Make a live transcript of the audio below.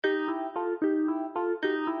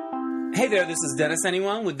Hey there, this is Dennis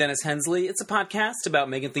Anyone with Dennis Hensley. It's a podcast about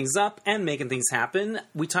making things up and making things happen.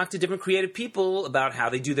 We talk to different creative people about how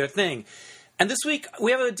they do their thing. And this week,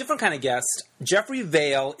 we have a different kind of guest. Jeffrey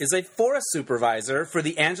Vail is a forest supervisor for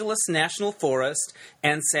the Angeles National Forest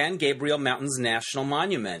and San Gabriel Mountains National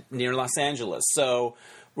Monument near Los Angeles. So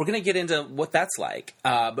we're going to get into what that's like.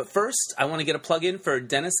 But first, I want to get a plug-in for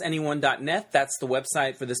DennisAnyone.net. That's the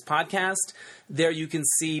website for this podcast. There you can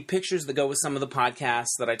see pictures that go with some of the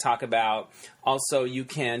podcasts that I talk about. Also, you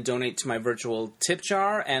can donate to my virtual tip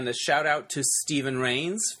jar. And a shout-out to Stephen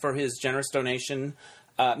Rains for his generous donation.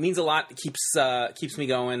 Means a lot. It keeps me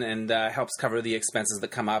going and helps cover the expenses that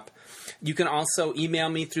come up. You can also email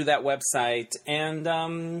me through that website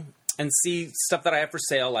and see stuff that I have for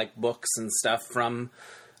sale, like books and stuff from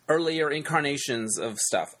earlier incarnations of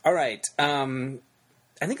stuff. All right.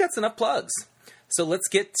 I think that's enough plugs. So let's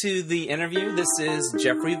get to the interview. This is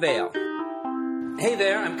Jeffrey Vail. Hey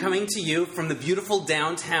there, I'm coming to you from the beautiful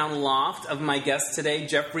downtown loft of my guest today,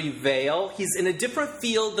 Jeffrey Vail. He's in a different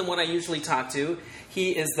field than what I usually talk to.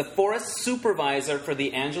 He is the forest supervisor for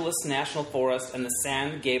the Angeles National Forest and the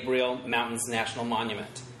San Gabriel Mountains National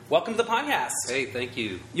Monument. Welcome to the podcast. Hey, thank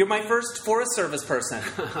you. You're my first Forest Service person.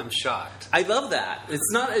 I'm shocked. I love that.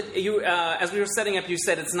 It's not as we were setting up. You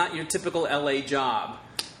said it's not your typical LA job.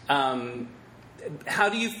 How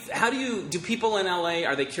do people in LA,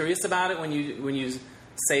 are they curious about it when you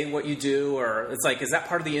say what you do, or it's like, is that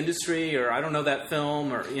part of the industry, or I don't know that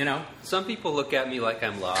film, or Some people look at me like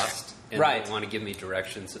I'm lost and right. They want to give me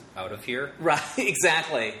directions out of here. Right,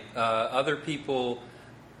 exactly. Other people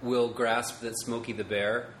will grasp that Smokey the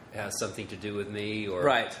Bear has something to do with me, or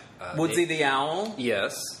right. Woodsy the Owl?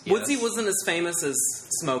 Yes. Woodsy wasn't as famous as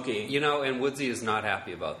Smokey. And Woodsy is not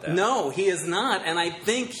happy about that. No, he is not, and I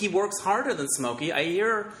think he works harder than Smokey. I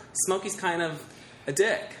hear Smokey's kind of a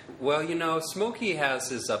dick. Well, Smokey has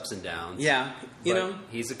his ups and downs. Yeah, but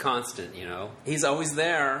he's a constant, He's always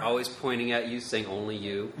there. Always pointing at you, saying only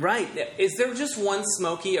you. Right. Is there just one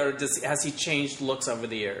Smokey, or has he changed looks over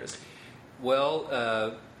the years?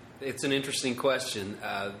 Well, it's an interesting question.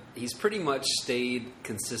 He's pretty much stayed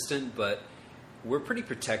consistent, but we're pretty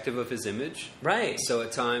protective of his image. Right. So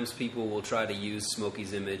at times people will try to use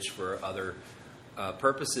Smokey's image for other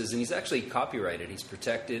purposes, and he's actually copyrighted. He's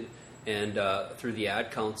protected, and through the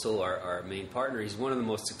Ad Council, our main partner, he's one of the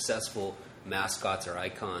most successful mascots or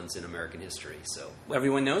icons in American history. So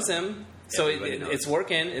everyone knows him. So it's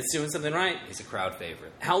working. It's doing something right. He's a crowd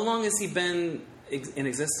favorite. How long has he been in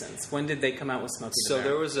existence? When did they come out with Smokey the Bear? So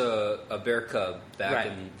there was a bear cub back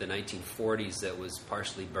in the 1940s that was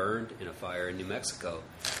partially burned in a fire in New Mexico,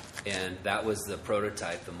 and that was the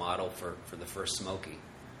prototype, the model for the first Smokey.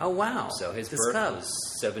 Oh, wow. So his birth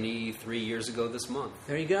was 73 years ago this month.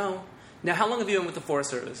 There you go. Now, how long have you been with the Forest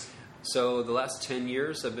Service? So the last 10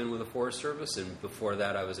 years I've been with the Forest Service, and before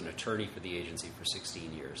that I was an attorney for the agency for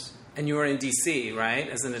 16 years. And you were in D.C., right,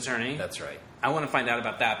 as an attorney? That's right. I want to find out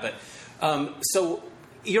about that, but so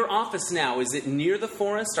your office now, is it near the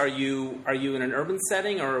forest? Are you in an urban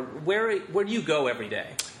setting, or where do you go every day?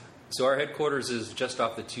 So our headquarters is just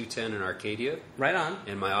off the 210 in Arcadia. Right on.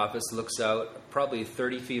 And my office looks out probably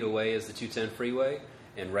 30 feet away is the 210 freeway,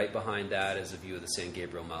 and right behind that is a view of the San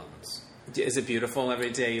Gabriel Mountains. Is it beautiful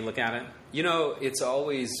every day you look at it? It's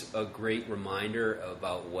always a great reminder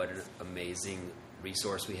about what an amazing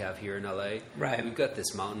resource we have here in LA. Right. We've got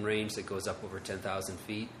this mountain range that goes up over 10,000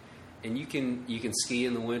 feet. And you can ski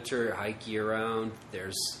in the winter, hike year-round.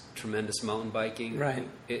 There's tremendous mountain biking. Right.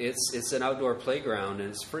 It's an outdoor playground, and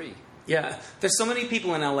it's free. Yeah. There's so many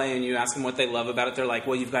people in LA, and you ask them what they love about it. They're like,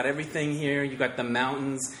 well, you've got everything here. You've got the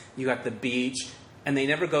mountains. You got the beach. And they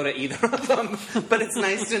never go to either of them. But it's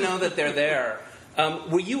nice to know that they're there.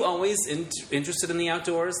 Were you always interested in the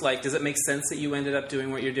outdoors? Like, does it make sense that you ended up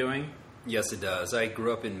doing what you're doing? Yes, it does. I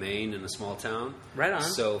grew up in Maine in a small town. Right on.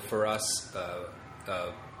 So for us,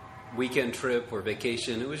 weekend trip or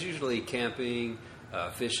vacation, it was usually camping,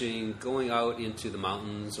 fishing, going out into the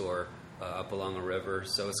mountains or up along a river.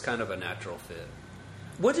 So it's kind of a natural fit.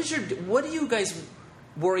 What do you guys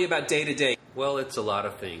worry about day to day? Well, it's a lot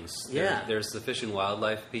of things. Yeah. There's the fish and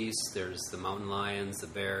wildlife piece. There's the mountain lions, the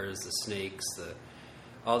bears, the snakes,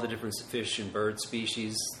 all the different fish and bird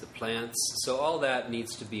species, the plants. So all that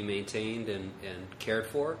needs to be maintained and cared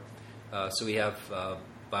for. So we have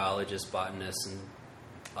biologists, botanists, and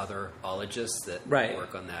other ologists that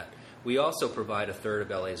work on that. We also provide a third of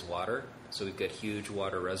LA's water. So we've got huge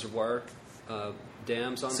water reservoir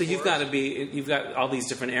dams on the forest. So you've got all these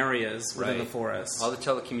different areas within the forest. All the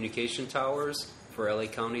telecommunication towers for LA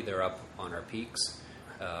County, they're up on our peaks.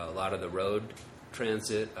 A lot of the road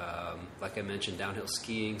transit, like I mentioned, downhill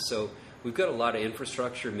skiing. So we've got a lot of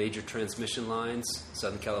infrastructure, major transmission lines,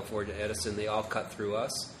 Southern California, Edison, they all cut through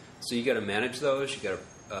us. So you got to manage those, you got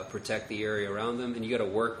to protect the area around them, and you got to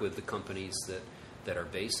work with the companies that are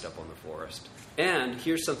based up on the forest. And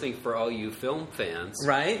here's something for all you film fans.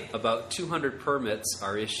 Right. About 200 permits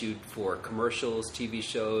are issued for commercials, TV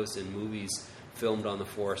shows, and movies filmed on the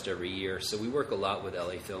forest every year. So we work a lot with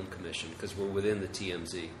LA Film Commission because we're within the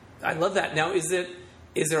TMZ. I love that. Now, is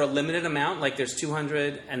there a limited amount? Like there's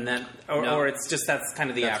 200 and then, or it's just that's kind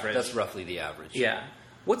of the average? That's roughly the average. Yeah.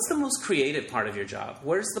 What's the most creative part of your job?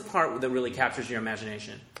 Where's the part that really captures your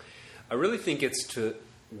imagination? I really think it's to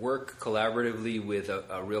work collaboratively with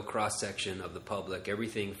a real cross-section of the public,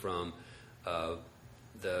 everything from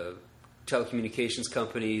the telecommunications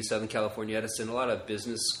companies, Southern California Edison, a lot of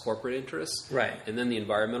business corporate interests, right, and then the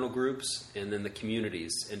environmental groups, and then the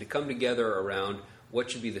communities, and to come together around what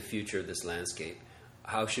should be the future of this landscape.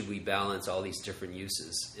 How should we balance all these different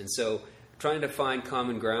uses? And so trying to find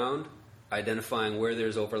common ground, identifying where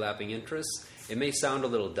there's overlapping interests. It may sound a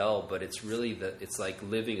little dull, but it's really it's like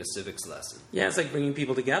living a civics lesson. Yeah, it's like bringing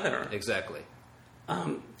people together. Exactly.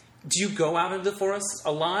 Do you go out into the forest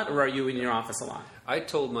a lot, or are you in your office a lot? I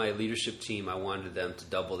told my leadership team I wanted them to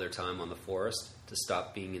double their time on the forest to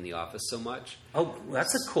stop being in the office so much. Oh,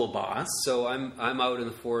 that's a cool boss. So I'm out in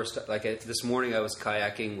the forest. This morning I was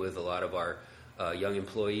kayaking with a lot of our young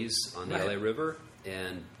employees on the LA River,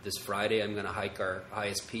 and this Friday I'm going to hike our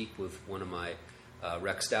highest peak with one of my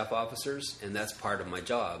rec staff officers, and that's part of my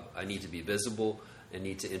job. I need to be visible. I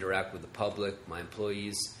need to interact with the public, my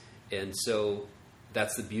employees, and so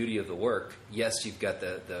that's the beauty of the work. Yes, you've got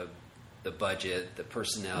the budget, the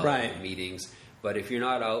personnel, right, the meetings, but if you're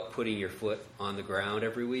not out putting your foot on the ground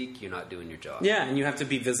every week, you're not doing your job. Yeah, and you have to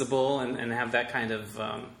be visible and have that kind of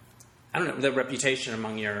the reputation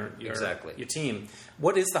among your team.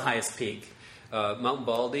 What is the highest peak? Mount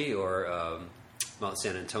Baldy, or Mount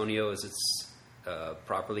San Antonio, as it's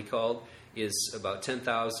properly called, is about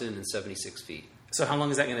 10,076 feet. So how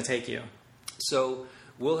long is that going to take you? So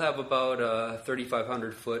we'll have about a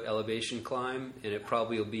 3,500 foot elevation climb, and it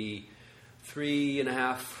probably will be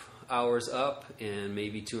 3.5 hours up and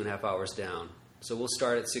maybe 2.5 hours down. So we'll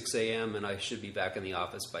start at 6 a.m. and I should be back in the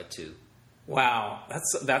office by 2. Wow,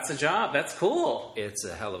 that's a job. That's cool. It's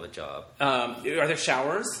a hell of a job. Are there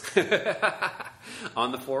showers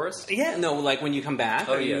on the forest? Yeah, no, like when you come back.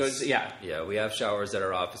 Oh, yes. Yeah, we have showers at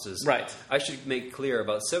our offices. Right. I should make clear,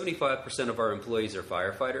 about 75% of our employees are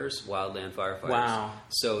firefighters, wildland firefighters. Wow.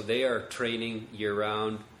 So they are training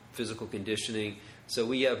year-round, physical conditioning. So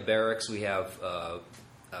we have barracks, we have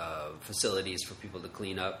facilities for people to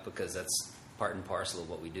clean up, because that's part and parcel of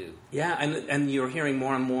what we do. Yeah, and you're hearing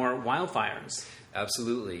more and more wildfires.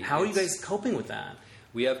 Absolutely. How are you guys coping with that?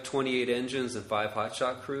 We have 28 engines and 5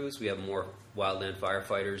 hotshot crews. We have more wildland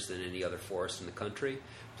firefighters than any other forest in the country.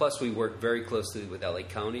 Plus, we work very closely with LA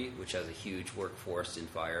County, which has a huge workforce in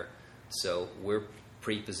fire. So we're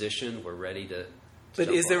pre-positioned. We're ready to. But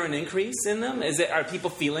is there an increase in them? Are people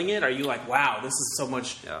feeling it? Are you like, wow, this is so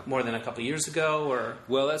much more than a couple of years ago? Or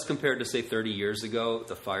well, that's compared to, say, 30 years ago.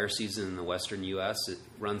 The fire season in the western U.S., it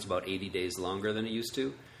runs about 80 days longer than it used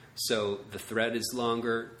to. So the threat is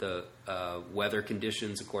longer. The weather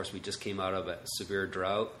conditions, of course, we just came out of a severe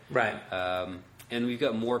drought. Right. And we've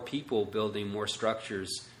got more people building more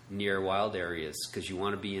structures near wild areas, because you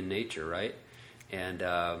want to be in nature, right? And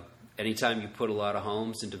anytime you put a lot of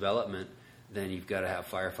homes in development, then you've got to have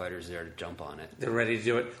firefighters there to jump on it. They're ready to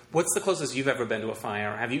do it. What's the closest you've ever been to a fire?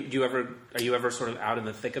 Are you ever sort of out in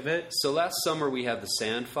the thick of it? So last summer we had the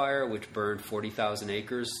Sand Fire, which burned 40,000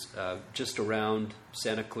 acres just around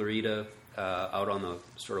Santa Clarita, out on the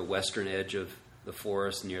sort of western edge of the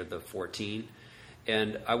forest near the 14.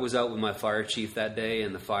 And I was out with my fire chief that day,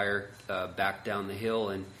 and the fire backed down the hill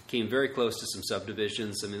and came very close to some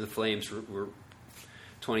subdivisions. I mean, the flames were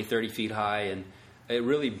 20, 30 feet high, and it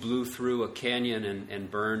really blew through a canyon and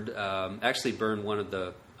burned one of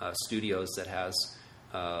the studios that has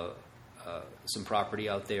some property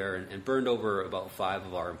out there, and burned over about 5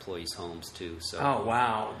 of our employees' homes too. So, oh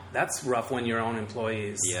wow, that's rough when your own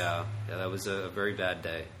employees. Yeah, that was a very bad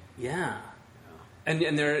day. Yeah. And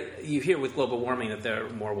you hear with global warming that there are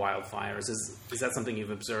more wildfires. Is that something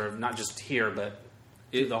you've observed, not just here but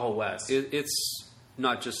in the whole West? It's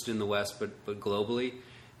not just in the West, but globally.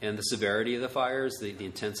 And the severity of the fires, the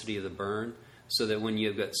intensity of the burn, so that when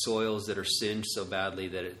you've got soils that are singed so badly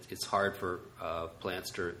that it's hard for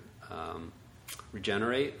plants to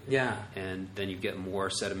regenerate. Yeah. And then you get more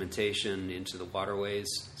sedimentation into the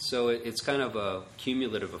waterways. So it's kind of a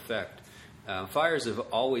cumulative effect. Fires have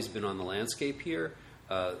always been on the landscape here.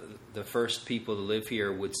 the first people to live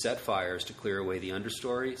here would set fires to clear away the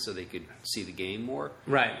understory so they could see the game more.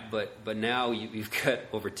 Right. But now you've got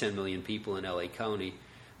over 10 million people in LA County,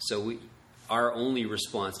 so our only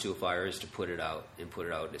response to a fire is to put it out and put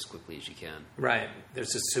it out as quickly as you can. Right.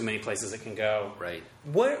 There's just too many places it can go. Right.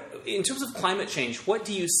 What, in terms of climate change, what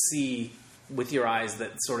do you see with your eyes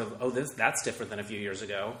that sort of, that's different than a few years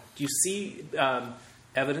ago? Do you see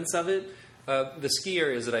evidence of it? The ski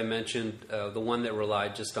areas that I mentioned, the one that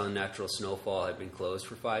relied just on natural snowfall had been closed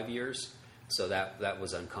for 5 years, so that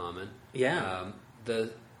was uncommon. Yeah.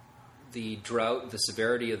 The drought, the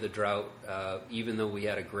severity of the drought, even though we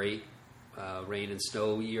had a great rain and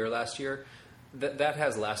snow year last year, that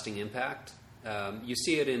has lasting impact. You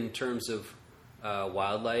see it in terms of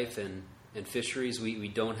wildlife and fisheries. We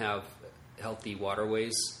don't have healthy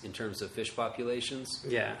waterways in terms of fish populations,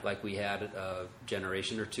 like we had a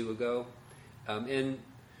generation or two ago. And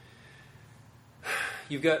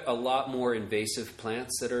you've got a lot more invasive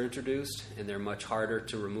plants that are introduced, and they're much harder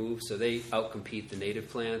to remove, so they outcompete the native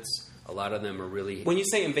plants. A lot of them are really... When you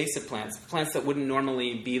say invasive plants that wouldn't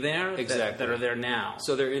normally be there, exactly, that are there now.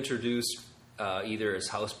 So they're introduced either as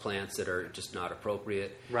house plants that are just not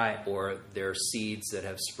appropriate, right, or they're seeds that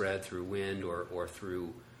have spread through wind or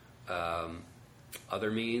through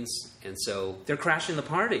other means, and so... They're crashing the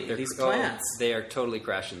party, these plants. They are totally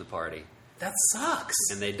crashing the party. That sucks.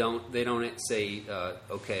 And they don't say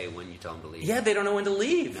okay when you tell them to leave. Yeah, they don't know when to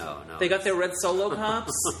leave. No. They got their red solo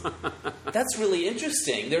cups. That's really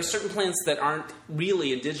interesting. There are certain plants that aren't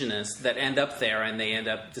really indigenous that end up there, and they end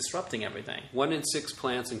up disrupting everything. 1 in 6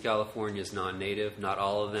 plants in California is non-native. Not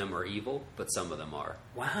all of them are evil, but some of them are.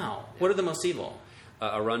 Wow. Yeah. What are the most evil?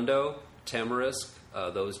 Arundo, tamarisk.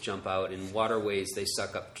 Those jump out in waterways. They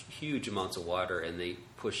suck up huge amounts of water, and they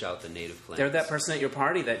push out the native plants. They're that person at your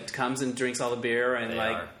party that comes and drinks all the beer and they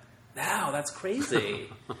are. Wow, that's crazy.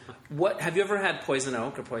 What have you ever had poison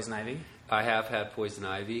oak or poison ivy? I have had poison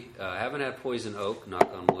ivy. I haven't had poison oak, knock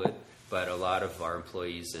on wood, but a lot of our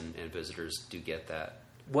employees and visitors do get that.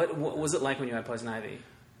 What was it like when you had poison ivy?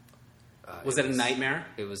 Was it a nightmare?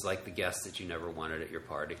 It was like the guest that you never wanted at your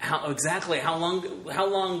party. Exactly? How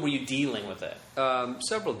long were you dealing with it?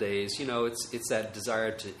 Several days. You know, it's that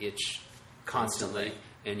desire to itch constantly.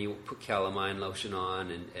 And you put calamine lotion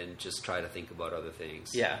on and just try to think about other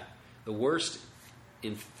things. Yeah. The worst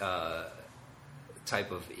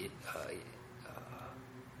type of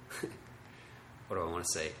what do I want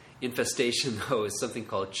to say? Infestation, though, is something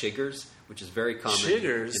called chiggers, which is very common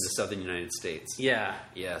in the southern United States. Yeah.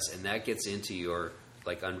 Yes, and that gets into your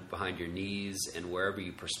behind your knees and wherever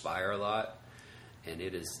you perspire a lot. And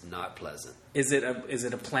it is not pleasant. Is it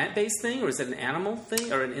a plant-based thing, or is it an animal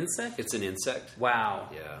thing, or an insect? It's an insect. Wow.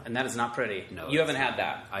 Yeah. And that is not pretty. No. You haven't had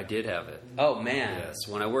that? I did have it. Oh, man. Yes.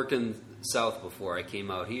 When I worked in the South before, I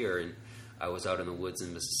came out here, and I was out in the woods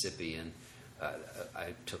in Mississippi, and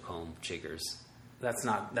I took home chiggers. That's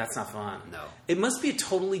not fun. No. It must be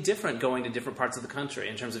totally different going to different parts of the country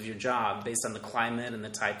in terms of your job, based on the climate and the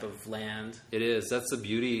type of land. It is. That's the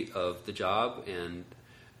beauty of the job, and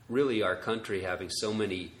really our country having so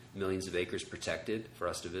many millions of acres protected for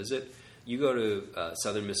us to visit. You go to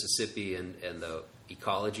southern Mississippi and the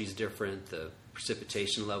ecology is different, the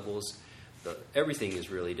precipitation levels, everything is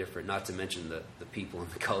really different, not to mention the people and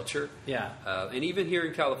the culture. Yeah. And even here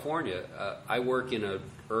in California, I work in an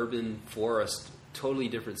urban forest, totally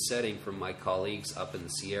different setting from my colleagues up in the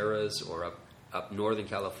Sierras or up northern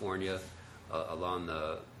California along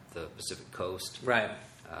the Pacific coast. Right.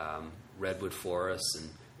 Redwood forests, and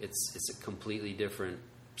it's a completely different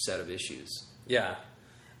set of issues. Yeah.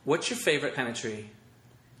 What's your favorite kind of tree?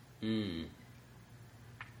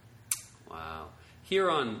 Wow. Here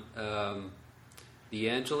on the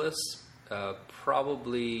Angeles,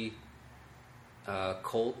 probably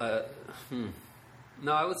cold.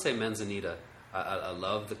 No, I would say manzanita. I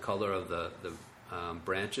love the color of the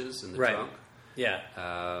branches and the trunk. Yeah.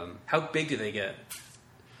 How big do they get?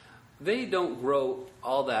 They don't grow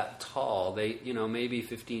all that tall. They, maybe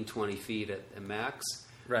 15, 20 feet at max.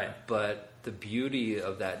 Right. But the beauty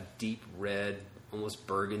of that deep red, almost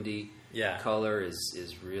burgundy color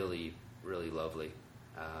is really, really lovely.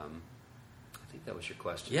 I think that was your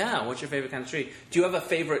question. Yeah. What's your favorite kind of tree? Do you have a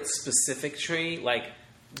favorite specific tree? Like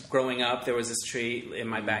growing up, there was this tree in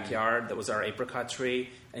my backyard that was our apricot tree,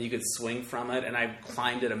 and you could swing from it. And I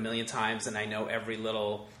climbed it 1,000,000 times, and I know every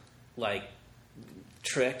little,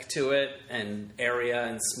 trick to it and area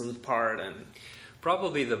and smooth part. And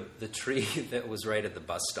probably the tree that was right at the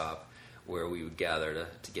bus stop where we would gather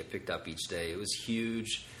to get picked up each day. It was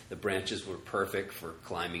huge. The branches were perfect for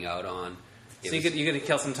climbing out on. So you could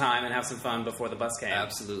kill some time and have some fun before the bus came.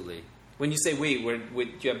 Absolutely. When you say we, do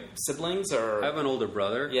you have siblings or? I have an older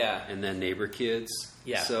brother. Yeah. And then neighbor kids.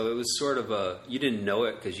 Yeah. So it was sort of you didn't know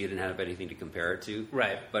it because you didn't have anything to compare it to.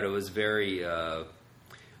 Right. But it was very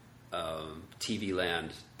TV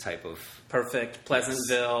land type of. Perfect.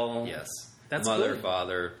 Pleasantville. Yes. That's Mother, good.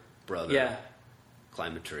 father, brother. Yeah.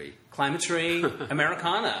 Climate tree. Climate tree.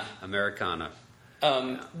 Americana. Americana.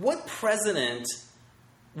 What president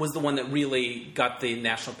was the one that really got the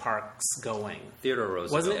national parks going? Theodore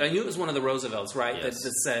Roosevelt. Wasn't it? I knew it was one of the Roosevelts, right? Yes.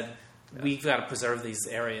 That said, we've got to preserve these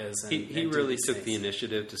areas. And, He and do really these took things. the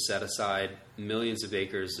initiative to set aside millions of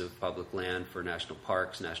acres of public land for national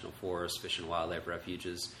parks, national forests, fish and wildlife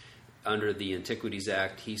refuges. Under the Antiquities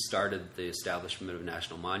Act, he started the establishment of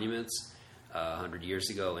national monuments 100 years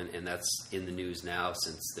ago, and that's in the news now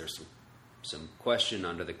since there's some question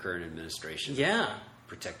under the current administration. Yeah.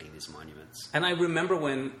 Protecting these monuments. And I remember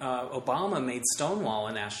when Obama made Stonewall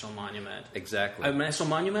a national monument. Exactly. A national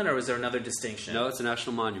monument, or was there another distinction? No, it's a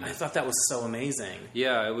national monument. I thought that was so amazing.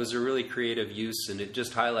 Yeah, it was a really creative use, and it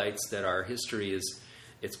just highlights that our history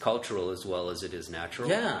it's cultural as well as it is natural.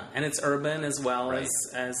 Yeah, and it's urban as well Right.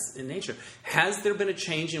 as in nature. Has there been a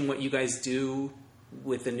change in what you guys do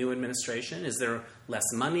with the new administration? Is there less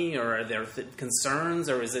money, or are there concerns,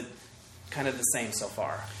 or is it kind of the same so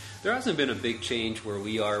far? There hasn't been a big change where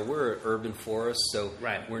we are. We're an urban forest, so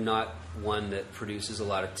Right. we're not one that produces a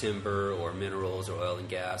lot of timber or minerals or oil and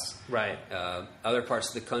gas. Right. Other parts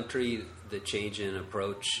of the country, the change in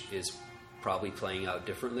approach is probably playing out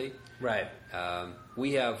differently. Right.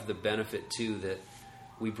 We have the benefit, too, that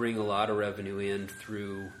we bring a lot of revenue in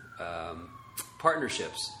through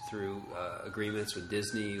partnerships, through agreements with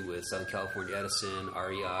Disney, with Southern California Edison,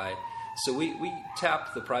 REI. So we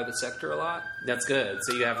tap the private sector a lot. That's good.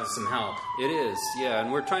 So you have some help. It is, yeah,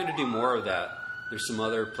 and we're trying to do more of that. There's some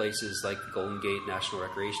other places like the Golden Gate National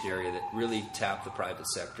Recreation Area that really tap the private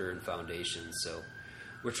sector and foundations. So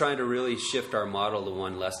we're trying to really shift our model to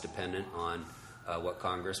one less dependent on what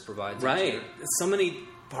Congress provides. Right. each year. So many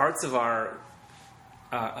parts of our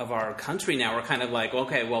country now are kind of like,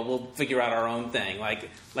 okay, well, we'll figure out our own thing. Like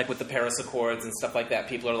with the Paris Accords and stuff like that.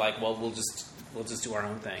 People are like, well, we'll just do our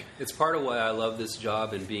own thing. It's part of why I love this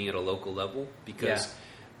job and being at a local level, because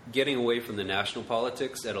getting away from the national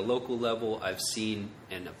politics at a local level, I've seen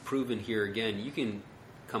and have proven here again, you can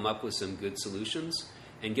come up with some good solutions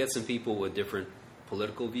and get some people with different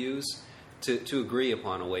political views to agree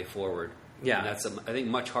upon a way forward. Yeah. And that's, I think,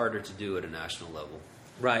 much harder to do at a national level.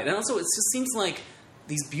 Right. And also, it just seems like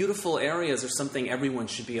these beautiful areas are something everyone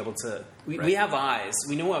should be able to... We Right. have eyes.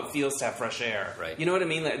 We know how it feels to have fresh air. Right. You know what I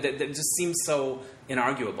mean? That just seems so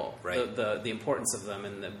inarguable, Right. the importance of them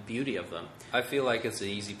and the beauty of them. I feel like it's an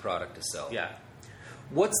easy product to sell. Yeah.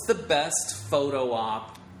 What's the best photo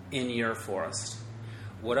op in your forest?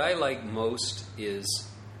 What I like most is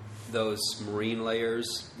those marine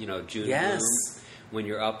layers, June Yes. bloom, when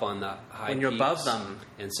you're up on the high When you're peaks. above them.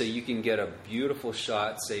 And so you can get a beautiful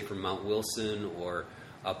shot, say, from Mount Wilson or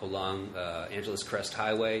up along Angeles Crest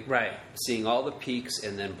Highway. Right. Seeing all the peaks,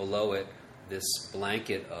 and then below it, this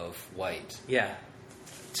blanket of white. Yeah.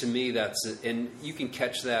 To me, and you can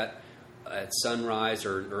catch that at sunrise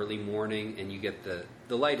or early morning, and you get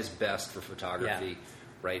the light is best for photography,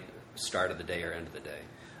 right start of the day or end of the day.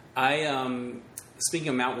 Speaking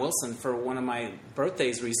of Mount Wilson, for one of my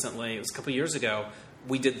birthdays recently, it was a couple years ago,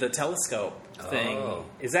 we did the telescope thing. Oh.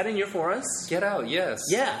 Is that in your forest? Get out, yes.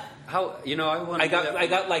 Yeah. How I want. I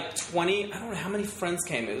got like 20. I don't know how many friends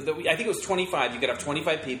came. I think it was 25. You could have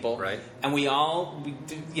 25 people, Right. And we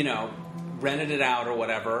rented it out or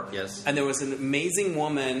whatever. Yes. And there was an amazing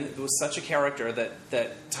woman who was such a character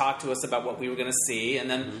that talked to us about what we were going to see, and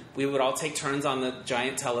then we would all take turns on the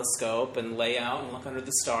giant telescope and lay out and look under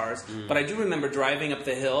the stars. But I do remember driving up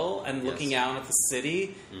the hill and looking out at the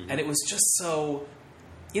city, and it was just so.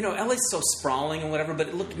 LA's so sprawling and whatever, but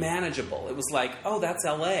it looked manageable. It was like, oh, that's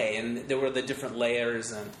LA, and there were the different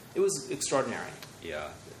layers, and it was extraordinary. Yeah,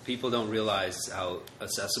 people don't realize how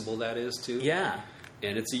accessible that is too. Yeah.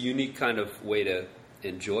 And it's a unique kind of way to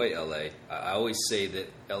enjoy LA. I always say that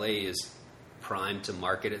LA is primed to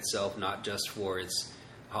market itself, not just for its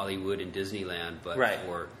Hollywood and Disneyland, but Right.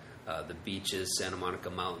 for the beaches, Santa Monica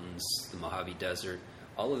Mountains, the Mojave Desert.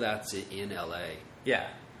 All of that's in LA. Yeah.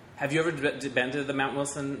 Have you ever been to the Mount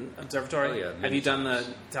Wilson Observatory? Oh, yeah, Have many you done times.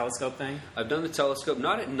 the telescope thing? I've done the telescope,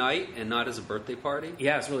 not at night and not as a birthday party.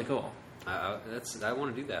 Yeah, it's really cool. I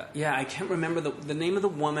want to do that. Yeah, I can't remember the name of the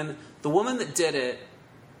woman. The woman that did it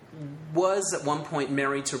was at one point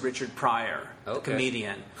married to Richard Pryor, the Okay.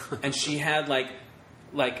 comedian, and she had like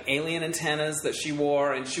alien antennas that she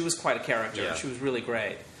wore, and she was quite a character. Yeah. She was really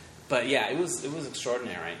great. But yeah, it was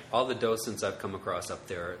extraordinary. All the docents I've come across up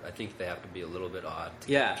there, I think they have to be a little bit odd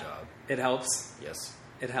to Yeah, get a job. it helps. Yes.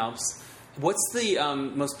 It helps. What's the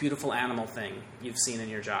most beautiful animal thing you've seen in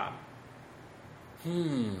your job?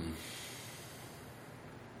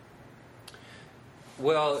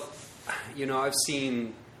 Well, I've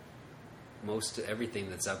seen most everything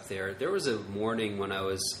that's up there. There was a morning when I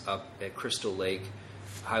was up at Crystal Lake,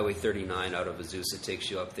 Highway 39 out of Azusa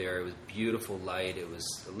takes you up there. It was beautiful light. It was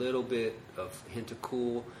a little bit of hint of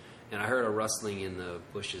cool, and I heard a rustling in the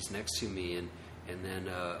bushes next to me, and then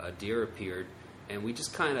a deer appeared, and we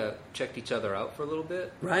just kind of checked each other out for a little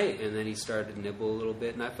bit. Right. And then he started to nibble a little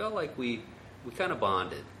bit, and I felt like we kind of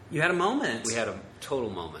bonded. You had a moment. We had a total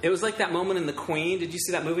moment. It was like that moment in The Queen. Did you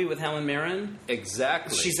see that movie with Helen Mirren?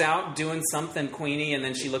 Exactly. She's out doing something Queenie, and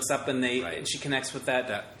then she looks up and and she connects with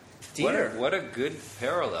that deer. What a good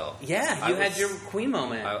parallel. Yeah, you had your Queen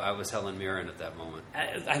moment. I was Helen Mirren at that moment.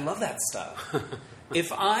 I love that stuff.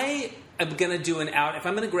 If I am going to do if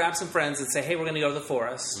I'm going to grab some friends and say, hey, we're going to go to the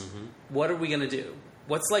forest, what are we going to do?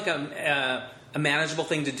 What's like a manageable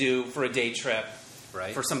thing to do for a day trip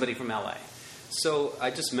for somebody from LA? So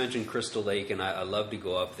I just mentioned Crystal Lake, and I love to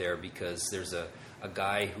go up there because there's a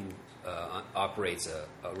guy who operates a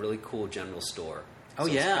really cool general store. Oh,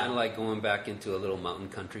 so yeah. It's kind of like going back into a little mountain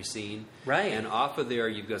country scene. Right. And off of there,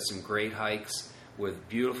 you've got some great hikes with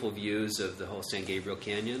beautiful views of the whole San Gabriel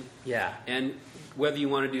Canyon. Yeah. And whether you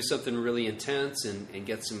want to do something really intense and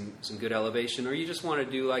get some good elevation, or you just want to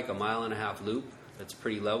do like a 1.5 mile loop that's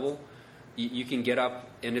pretty level, you can get up,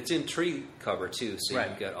 and it's in tree cover too, so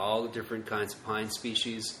you've got all the different kinds of pine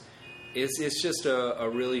species. It's just a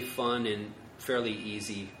really fun and fairly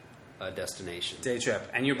easy destination. Day trip.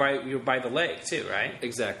 And you're by the lake too, right?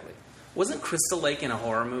 Exactly. Wasn't Crystal Lake in a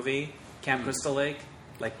horror movie? Camp Crystal Lake?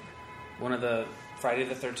 Like one of the Friday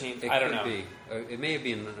the 13th? I don't know. It could be. It may have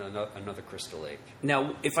been another Crystal Lake.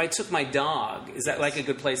 Now, if I took my dog, is that like a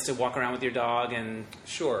good place to walk around with your dog? And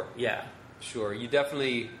Sure. Yeah. Sure. You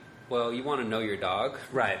definitely... Well, you want to know your dog.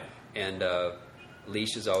 Right. And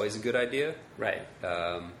leash is always a good idea. Right.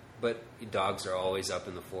 But dogs are always up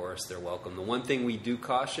in the forest. They're welcome. The one thing we do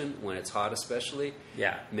caution, when it's hot especially,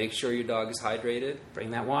 make sure your dog is hydrated.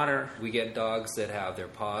 Bring that water. We get dogs that have their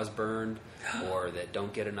paws burned or that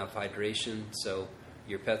don't get enough hydration. So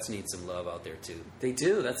your pets need some love out there too. They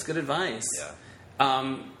do. That's good advice.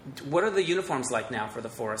 Yeah. What are the uniforms like now for the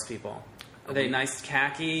forest people? Are they nice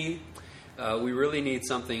khaki? We really need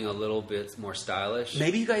something a little bit more stylish.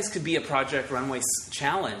 Maybe you guys could be a Project Runway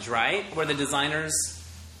challenge, right? Where the designers...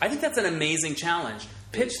 I think that's an amazing challenge.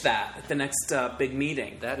 Pitch that at the next big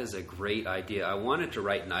meeting. That is a great idea. I wanted to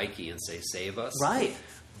write Nike and say, save us. Right.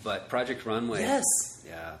 But Project Runway... Yes.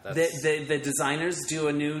 Yeah. That's... The designers do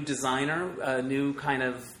a new designer, a new kind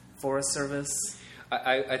of Forest Service...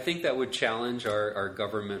 I think that would challenge our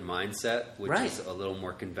government mindset, which Right. is a little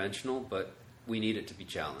more conventional, but we need it to be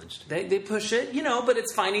challenged. They push it, but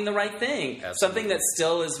it's finding the right thing. Absolutely. Something that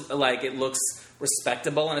still is like, it looks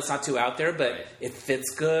respectable and it's not too out there, but it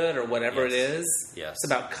fits good or whatever it is. Yes. It's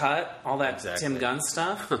about cut, all that Tim Gunn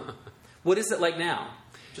stuff. What is it like now?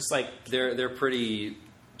 Just like... They're pretty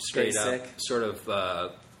straight basic. up, sort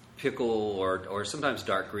of pickle or sometimes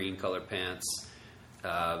dark green colored pants,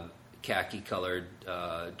 khaki colored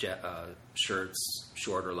shirts,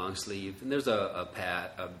 short or long sleeve, and there's a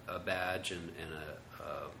badge and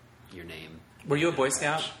your name. Were you a Boy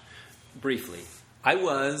Scout? Briefly. I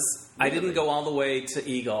was. I Really? didn't go all the way to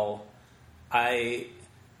Eagle. I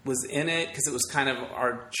was in it because it was kind of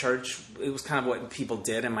our church. It was kind of what people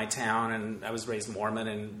did in my town, and I was raised Mormon,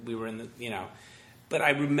 and we were in the, But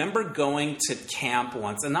I remember going to camp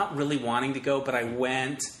once and not really wanting to go, but I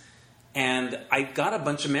went, and I got a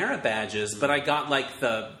bunch of merit badges, but I got like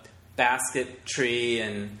the basketry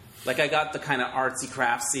and... Like, I got the kind of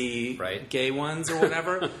artsy-craftsy gay ones or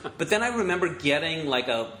whatever. But then I remember getting, like,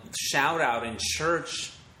 a shout-out in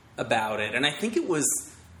church about it. And I think it was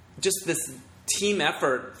just this team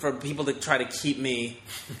effort for people to try to keep me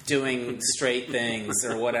doing straight things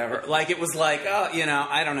or whatever. Like, it was like,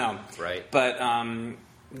 I don't know. Right. But,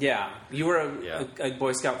 yeah. You were a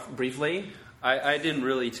Boy Scout briefly? I didn't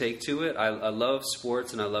really take to it. I love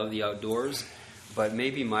sports and I love the outdoors. But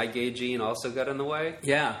maybe my gay gene also got in the way.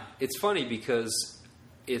 Yeah, it's funny because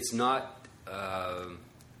it's not.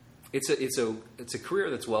 It's a career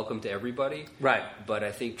that's welcome to everybody. Right. But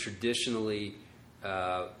I think traditionally,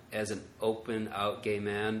 as an open out gay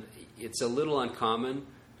man, it's a little uncommon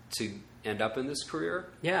to end up in this career.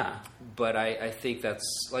 Yeah. But I think that's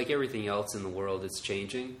like everything else in the world. It's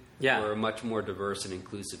changing. Yeah. We're a much more diverse and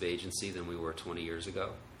inclusive agency than we were 20 years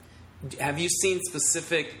ago. Have you seen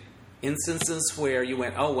specific instances where you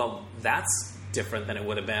went, oh, well, that's different than it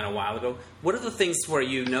would have been a while ago? What are the things where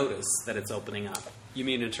you notice that it's opening up? You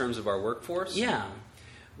mean in terms of our workforce? Yeah.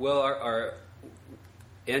 Well, our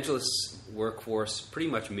Angeles workforce pretty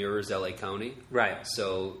much mirrors LA County. Right.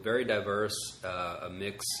 So very diverse, a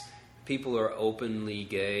mix. People are openly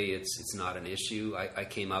gay. It's not an issue. I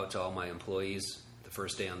came out to all my employees the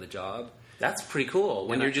first day on the job. That's pretty cool.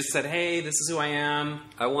 When you just said, hey, this is who I am.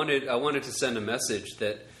 I wanted to send a message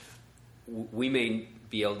that we may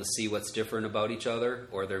be able to see what's different about each other,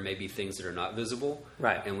 or there may be things that are not visible.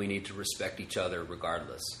 Right. And we need to respect each other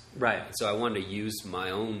regardless. Right. So I wanted to use my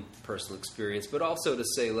own personal experience, but also to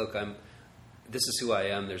say, look, this is who I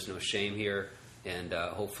am. There's no shame here. And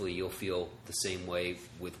hopefully you'll feel the same way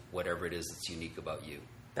with whatever it is that's unique about you.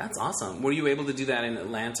 That's awesome. Were you able to do that in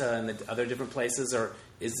Atlanta and the other different places, or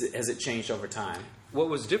has it changed over time? What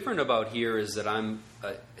was different about here is that I'm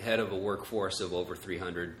head of a workforce of over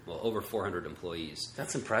 400 employees.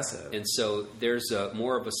 That's impressive. And so there's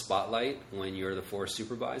more of a spotlight when you're the forest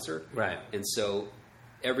supervisor. Right. And so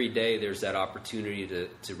every day there's that opportunity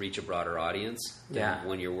to reach a broader audience than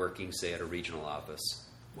when you're working, say, at a regional office.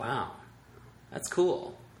 Wow. That's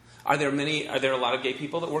cool. Are there a lot of gay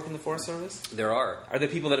people that work in the Forest Service? There are. Are there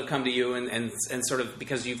people that have come to you and sort of,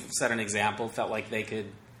 because you've set an example, felt like they could...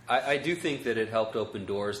 I do think that it helped open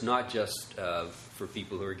doors, not just for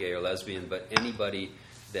people who are gay or lesbian, but anybody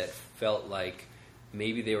that felt like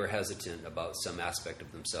maybe they were hesitant about some aspect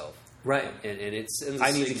of themselves. Right. And it's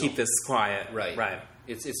I need to keep this quiet. Right. Right.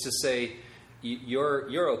 It's to say,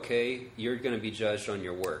 you're okay, you're going to be judged on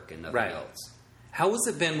your work and nothing else. How has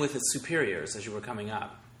it been with its superiors as you were coming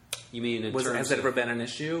up? You mean has it ever been an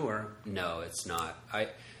issue? Or No, it's not. I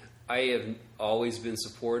have always been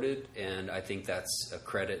supported, and I think that's a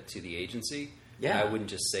credit to the agency. Yeah. I wouldn't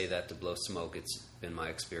just say that to blow smoke. It's been my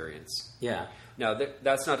experience. Yeah. Now,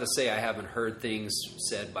 that's not to say I haven't heard things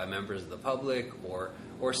said by members of the public or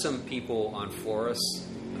some people on forests,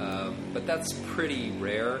 but that's pretty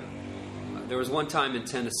rare. There was one time in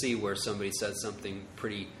Tennessee where somebody said something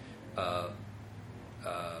pretty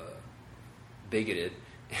bigoted,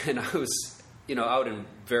 and I was, out in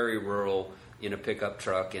very rural in a pickup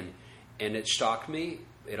truck, and it shocked me.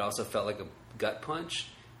 It also felt like a gut punch,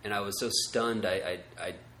 and I was so stunned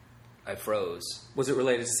I froze. Was it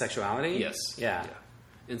related to sexuality? Yes. Yeah.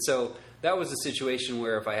 And so that was a situation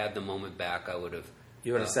where if I had the moment back, I would have.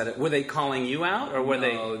 You would have said it. Were they calling you out, or were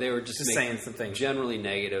they? No, they were just saying something generally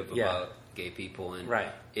negative about gay people, and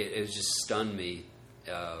right. It just stunned me.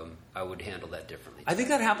 I would handle that differently. I think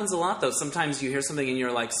that happens a lot, though. Sometimes you hear something and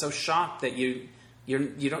you're like so shocked that you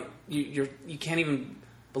can't even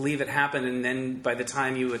believe it happened, and then by the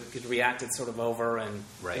time you could react, it's sort of over, and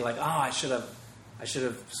you're like, oh, I should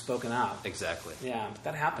have spoken up. Exactly. Yeah,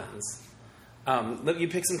 that happens. Look, you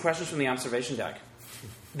pick some questions from the observation deck.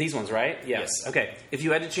 These ones, right? Yes. Okay. If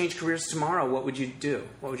you had to change careers tomorrow, what would you do?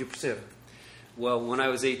 What would you pursue? Well, when I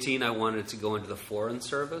was 18, I wanted to go into the Foreign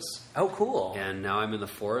Service. Oh, cool. And now I'm in the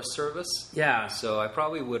Forest Service. Yeah. So I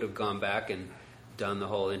probably would have gone back and done the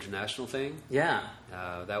whole international thing. Yeah.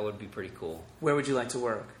 That would be pretty cool. Where would you like to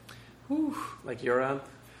work? Whew. Like Europe?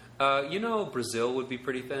 Brazil would be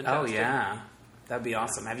pretty fantastic. Oh, yeah. That'd be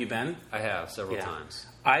awesome. Have you been? I have several times.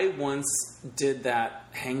 I once did that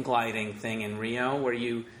hang gliding thing in Rio where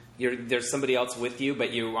there's somebody else with you,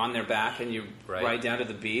 but you're on their back and you ride down to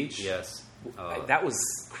the beach. Yes. That was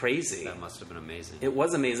crazy. That must have been amazing. It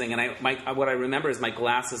was amazing, and what I remember is my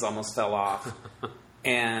glasses almost fell off.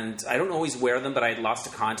 And I don't always wear them, but I had lost a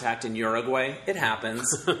contact in Uruguay. It happens.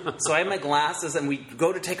 So I had my glasses, and we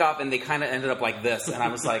go to take off, and they kind of ended up like this. And I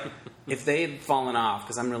was like, if they had fallen off,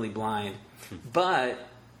 because I'm really blind. But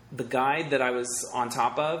the guide that I was on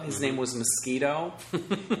top of, his name was Mosquito.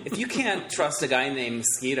 If you can't trust a guy named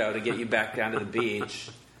Mosquito to get you back down to the beach...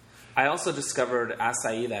 I also discovered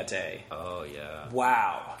acai that day. Oh, yeah.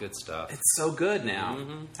 Wow. Good stuff. It's so good now.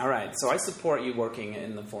 Mm-hmm. All right. So I support you working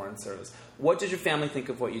in the Foreign Service. What did your family think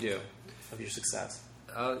of what you do, of your success?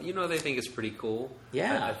 They think it's pretty cool.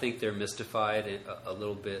 Yeah. I think they're mystified and a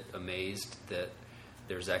little bit amazed that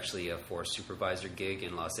there's actually a forest supervisor gig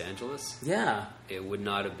in Los Angeles. Yeah. It would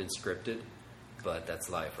not have been scripted, but that's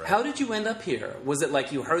life, right? How did you end up here? Was it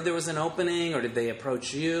like you heard there was an opening, or did they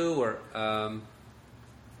approach you, or...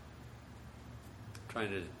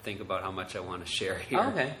 Trying to think about how much I want to share here.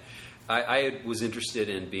 Oh, okay. I was interested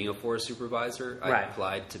in being a forest supervisor. I Right.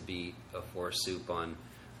 applied to be a forest soup on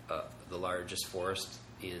the largest forest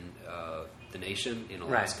in the nation in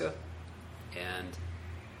Alaska. Right. And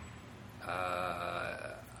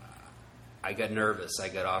I got nervous. I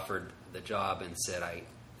got offered the job and said,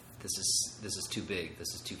 "This is too big.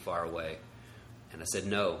 This is too far away." And I said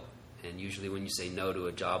no. And usually when you say no to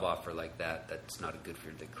a job offer like that, that's not a good for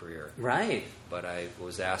the career. Right. But I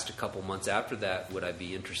was asked a couple months after that, would I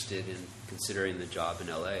be interested in considering the job in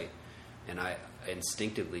LA? And I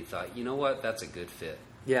instinctively thought, you know what, that's a good fit.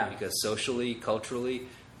 Yeah. Because socially, culturally,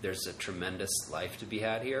 there's a tremendous life to be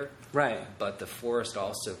had here. Right. But the forest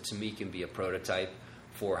also, to me, can be a prototype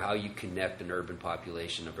for how you connect an urban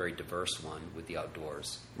population, a very diverse one, with the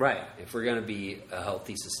outdoors. Right. If we're going to be a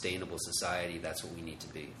healthy, sustainable society, that's what we need to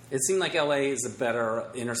be. It seemed like LA is a better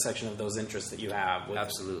intersection of those interests that you have.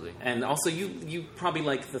 Absolutely. And also, you probably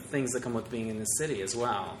like the things that come with being in the city as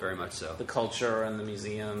well. Very much so. The culture and the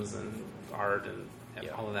museums and art and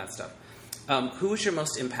Yeah. all of that stuff. Who was your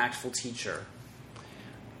most impactful teacher?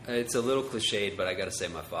 It's a little cliched, but I got to say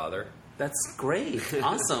my father. That's great.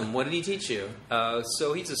 Awesome. What did he teach you?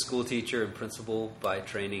 So he's a school teacher and principal by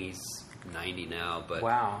training. He's 90 now, but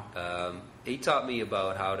Wow. He taught me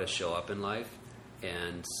about how to show up in life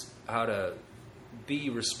and how to be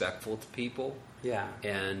respectful to people Yeah.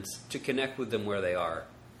 and to connect with them where they are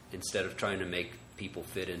instead of trying to make people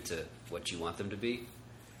fit into what you want them to be.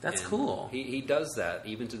 That's And cool. He does that.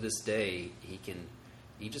 Even to this day,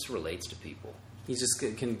 he just relates to people. He just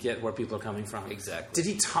can get where people are coming from. Exactly.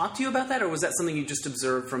 Did he talk to you about that, or was that something you just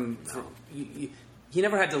observed from he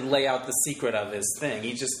never had to lay out the secret of his thing.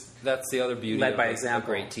 He just That's the other beauty led of by a example.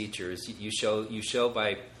 great teacher is you show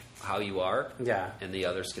by how you are, Yeah. and the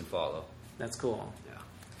others can follow. That's cool.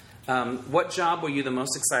 Yeah. What job were you the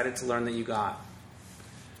most excited to learn that you got?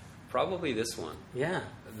 Probably this one. Yeah.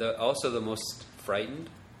 Also the most frightened,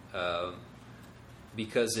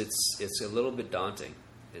 because it's a little bit daunting.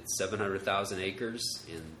 It's 700,000 acres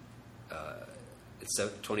in it's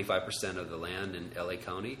 25% of the land in LA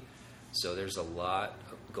County, so there's a lot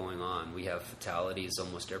going on. We have fatalities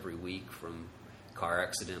almost every week from car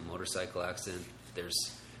accident, motorcycle accident. There's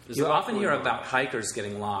You a lot often going hear on. about hikers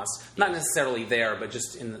getting lost, not necessarily there, but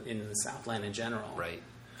just in the Southland in general. Right.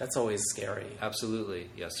 That's always scary. Absolutely.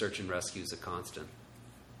 Yeah, search and rescue is a constant.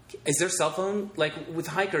 Is there cell phone, like with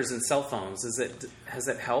hikers and cell phones? Has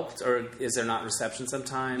it helped, or is there not reception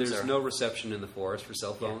sometimes? There's or? no reception in the forest for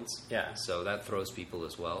cell phones. Yeah. So that throws people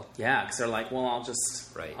as well. Yeah, because they're like, well,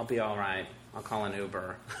 Right. I'll be all right. I'll call an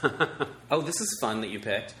Uber. Oh, this is fun that you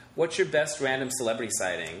picked. What's your best random celebrity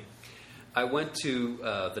sighting? I went to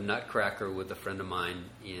the Nutcracker with a friend of mine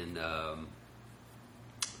in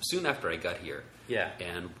soon after I got here. Yeah.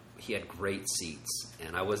 And he had great seats,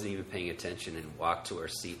 and I wasn't even paying attention and walked to our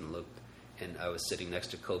seat and looked, and I was sitting next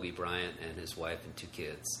to Kobe Bryant and his wife and 2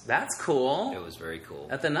 kids. That's cool. It was very cool.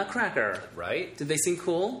 At the Nutcracker. Right? Did they seem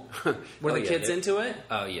cool? Were the kids into it?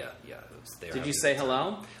 Oh, yeah. It was, they were Did having you a say good time.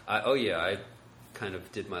 hello? Oh, yeah. I kind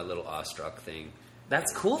of did my little awestruck thing.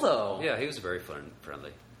 That's cool, though. Yeah, he was very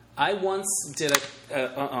friendly. I once did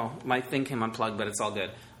my thing came unplugged, but it's all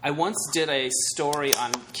good. I once did a story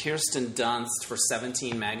on Kirsten Dunst for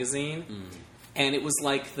 17 magazine, and it was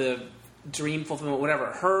like the dream fulfillment, whatever.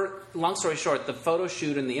 Her, long story short, the photo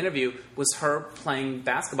shoot and the interview was her playing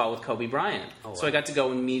basketball with Kobe Bryant. Oh, wow. So I got to go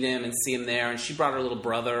and meet him and see him there, and she brought her little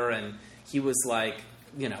brother, and he was like,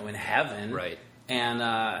 in heaven. Right.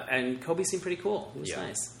 And Kobe seemed pretty cool. It was Yeah.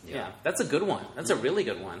 nice. Yeah. That's a good one. That's a really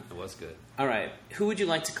good one. It was good. All right. Who would you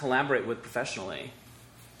like to collaborate with professionally?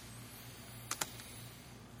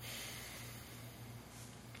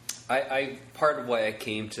 I part of why I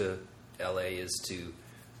came to LA is to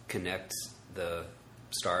connect the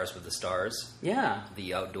stars with the stars, Yeah.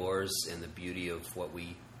 the outdoors and the beauty of what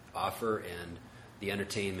we offer, and the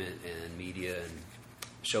entertainment and media and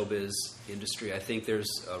showbiz industry. I think there's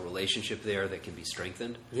a relationship there that can be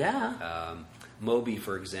strengthened. Yeah. Moby,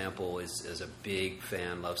 for example, is a big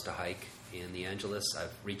fan, loves to hike in the Angeles.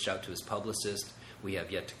 I've reached out to his publicist. We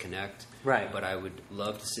have yet to connect. Right. But I would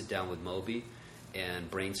love to sit down with Moby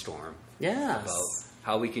and brainstorm Yes. about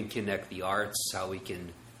how we can connect the arts, how we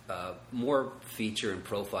can more feature and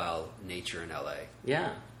profile nature in LA.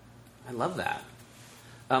 Yeah. I love that.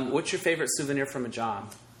 What's your favorite souvenir from a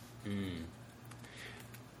job?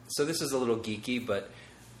 So this is a little geeky, but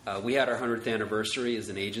we had our 100th anniversary as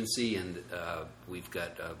an agency, and we've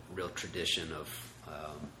got a real tradition of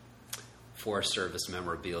Forest Service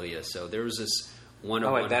memorabilia. So there was this one of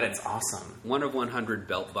I 100 bet it's awesome. one of 100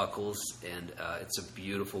 belt buckles, and it's a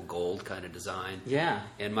beautiful gold kind of design. Yeah.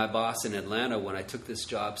 And my boss in Atlanta, when I took this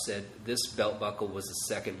job, said this belt buckle was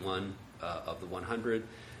the second one of the 100.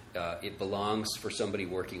 It belongs for somebody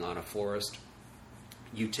working on a forest.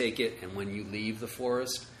 You take it, and when you leave the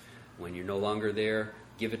forest, when you're no longer there,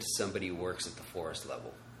 give it to somebody who works at the forest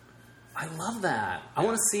level. I love that. I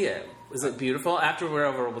want to see it. Is it beautiful? After we're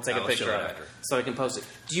over, we'll take a I'll picture show it of it after. so I can post it.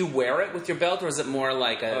 Do you wear it with your belt, or is it more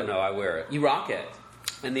like a... Oh, no, I wear it. You rock it.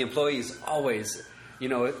 And the employees always,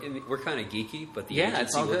 we're kind of geeky, but the it's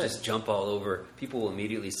agency all will good. just jump all over. People will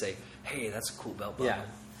immediately say, hey, that's a cool belt buckle. Yeah.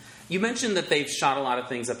 You mentioned that they've shot a lot of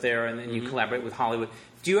things up there, and then you collaborate with Hollywood.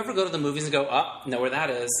 Do you ever go to the movies and go, oh, know where that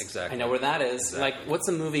is? Exactly. I know where that is. Exactly. Like, what's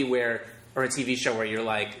a movie or a TV show where you're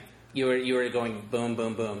like, you were going boom,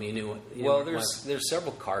 boom, boom. You knew. Well, there's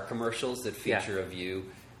several car commercials that feature a view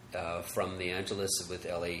from the Angeles with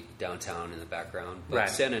LA downtown in the background. But Right.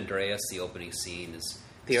 San Andreas, the opening scene is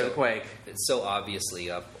The earthquake. It's so obviously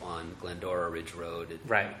up on Glendora Ridge Road. It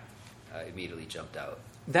Right. immediately jumped out.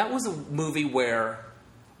 That was a movie where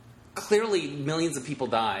clearly millions of people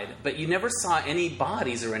died, but you never saw any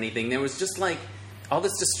bodies or anything. There was just like all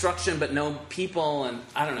this destruction, but no people, and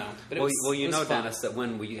I don't know. But it was fun. Dennis, that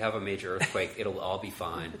when we have a major earthquake, it'll all be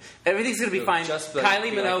fine. Everything's going to be fine. Just Kylie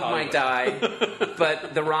be Minogue like might die,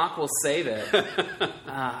 but The Rock will save it.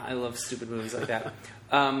 I love stupid movies like that.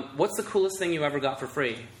 What's the coolest thing you ever got for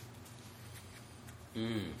free?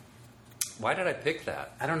 Why did I pick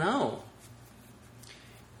that? I don't know.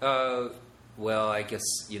 Well, I guess,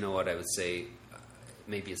 you know what I would say,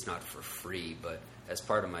 maybe it's not for free, but as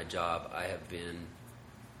part of my job, I have been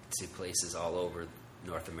to places all over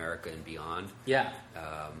North America and beyond. Yeah.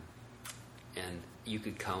 And you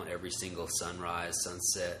could count every single sunrise,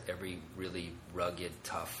 sunset, every really rugged,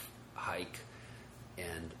 tough hike,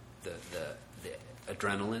 and the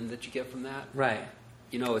adrenaline that you get from that. Right.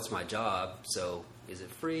 It's my job, so is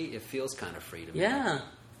it free? It feels kind of free to me. Yeah.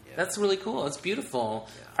 That's really cool. It's beautiful.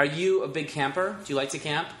 Yeah. Are you a big camper? Do you like to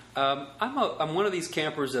camp? I'm one of these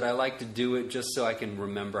campers that I like to do it just so I can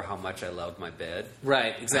remember how much I love my bed.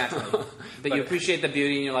 Right, exactly. but you appreciate the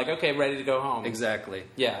beauty and you're like, okay, ready to go home. Exactly.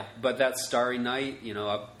 Yeah. But that starry night,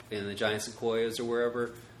 up in the giant sequoias or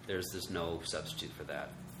wherever, there's no substitute for that.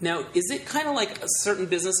 Now, is it kind of like certain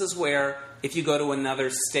businesses where if you go to another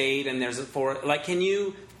state and there's a forest, like can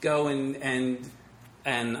you go and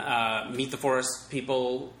meet the forest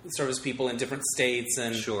people, service people in different states,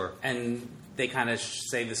 and Sure. and they kind of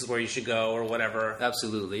say this is where you should go or whatever.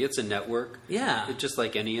 Absolutely, it's a network. Yeah, it's just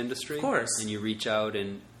like any industry, of course. And you reach out,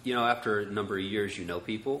 and after a number of years,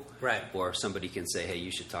 people, right? Or somebody can say, "Hey,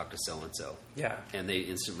 you should talk to so and so." Yeah, and they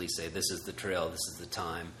instantly say, "This is the trail. This is the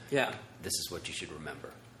time. Yeah, this is what you should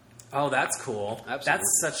remember." Oh, that's cool. Absolutely.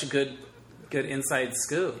 That's such a good inside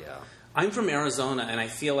scoop. Yeah. I'm from Arizona, and I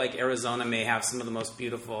feel like Arizona may have some of the most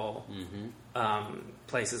beautiful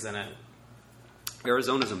places in it.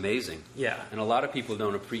 Arizona's amazing. Yeah. And a lot of people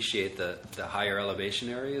don't appreciate the higher elevation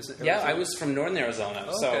areas. Yeah, I was from northern Arizona.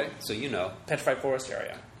 Oh, okay. So Petrified Forest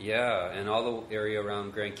area. Yeah, and all the area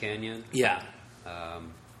around Grand Canyon. Yeah.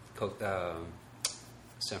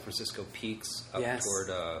 San Francisco Peaks up Yes.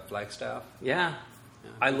 toward Flagstaff. Yeah.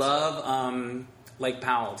 I love Lake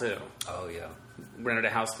Powell, too. Oh, yeah. Rented a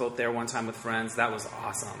houseboat there one time with friends. That was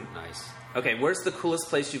awesome. Nice. Okay, where's the coolest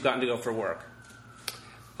place you've gotten to go for work?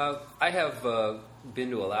 I have been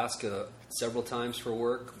to Alaska several times for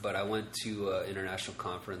work, but I went to an international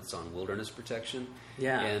conference on wilderness protection.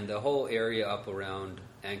 Yeah. And the whole area up around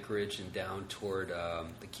Anchorage and down toward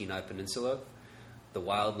the Kenai Peninsula, the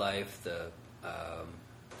wildlife, the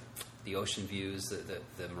ocean views,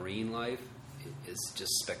 the marine life is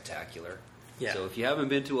just spectacular. Yeah. So if you haven't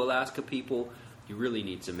been to Alaska, people, you really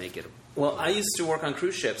need to make it. Well, I used to work on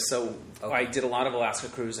cruise ships, so I did a lot of Alaska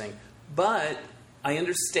cruising. But I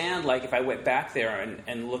understand, like, if I went back there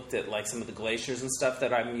and looked at, like, some of the glaciers and stuff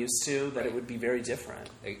that I'm used to, that it would be very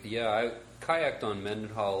different. Yeah, I kayaked on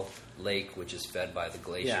Mendenhall Lake, which is fed by the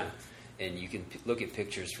glacier. Yeah. And you can look at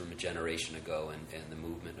pictures from a generation ago, and the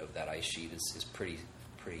movement of that ice sheet is pretty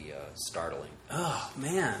startling. Oh,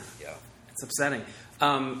 man. Yeah. It's upsetting.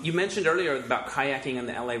 You mentioned earlier about kayaking in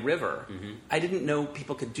the LA River. Mm-hmm. I didn't know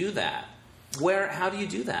people could do that. How do you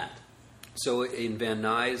do that? So in Van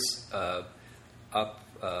Nuys, up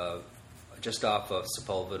just off of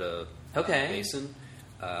Sepulveda Basin,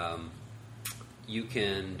 you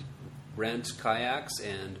can rent kayaks,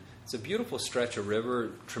 and it's a beautiful stretch of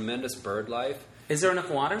river, tremendous bird life. Is there enough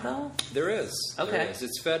water, though? There is. Okay. There is.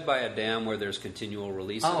 It's fed by a dam where there's continual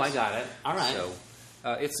releases. Oh, I got it. All right. So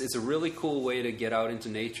it's a really cool way to get out into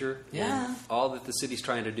nature. Yeah. And all that the city's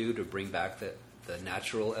trying to do to bring back the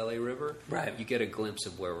natural LA River. Right. You get a glimpse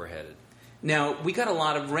of where we're headed. Now, we got a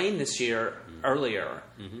lot of rain this year earlier.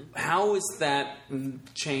 Mm-hmm. How has that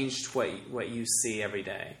changed what you see every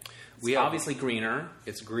day? It's obviously greener.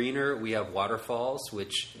 It's greener. We have waterfalls,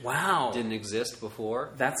 which didn't exist before.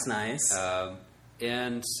 That's nice.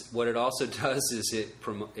 And what it also does is it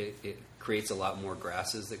creates a lot more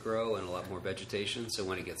grasses that grow and a lot more vegetation. So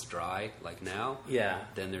when it gets dry, like now,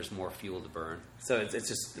 then there's more fuel to burn. So it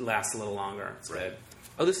just lasts a little longer. It's right. good.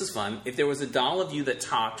 Oh, this is fun. If there was a doll of you that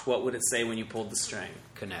talked, what would it say when you pulled the string?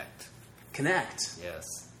 Connect. Connect. Yes.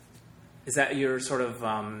 Is that your sort of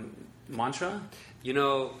mantra? You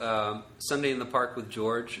know, Sunday in the Park with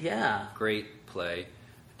George. Yeah. Great play.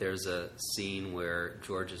 There's a scene where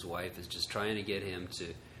George's wife is just trying to get him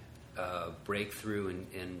to break through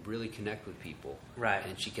and really connect with people. Right.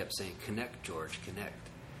 And she kept saying, "Connect, George, connect."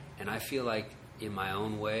 And I feel like in my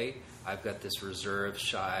own way, I've got this reserved,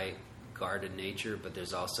 shy, guarded nature, but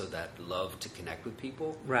there's also that love to connect with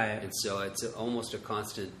people. Right. And so it's almost a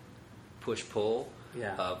constant push-pull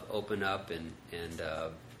of open up and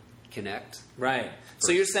connect. Right.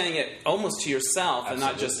 So you're saying it almost to yourself and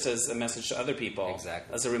not just Absolutely. as a message to other people.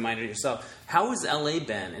 Exactly. As a reminder to yourself. How has LA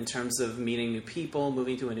been in terms of meeting new people,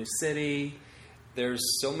 moving to a new city? There's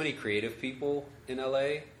so many creative people in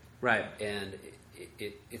LA. Right. And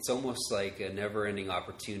it's almost like a never-ending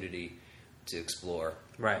opportunity to explore.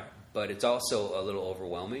 Right. But it's also a little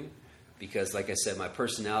overwhelming because, like I said, my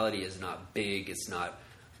personality is not big. It's not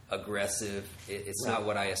aggressive. It's not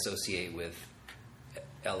what I associate with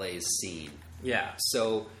LA's scene. Yeah.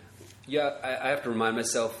 So, yeah, I have to remind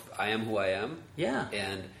myself I am who I am. Yeah.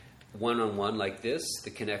 And one-on-one like this,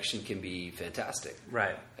 the connection can be fantastic.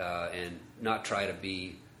 Right. And not try to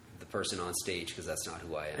be the person on stage because that's not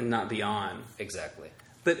who I am. And not be on. Exactly.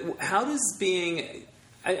 But how does being...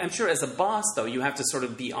 I'm sure as a boss, though, you have to sort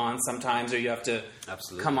of be on sometimes, or you have to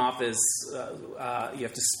Absolutely. come off as you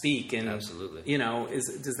have to speak, and Absolutely. You know,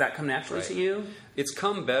 does that come naturally to you? It's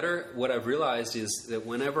come better. What I've realized is that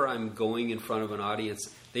whenever I'm going in front of an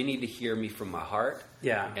audience, they need to hear me from my heart,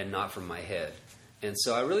 and not from my head. And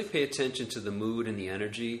so I really pay attention to the mood and the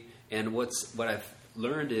energy. And what I've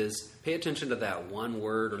learned is pay attention to that one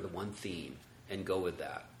word or the one theme, and go with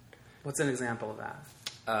that. What's an example of that?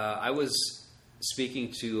 I was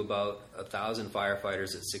speaking to about 1,000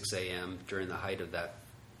 firefighters at 6 a.m. during the height of that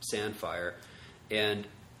sand fire. And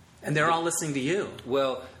they're all listening to you.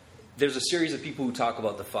 Well, there's a series of people who talk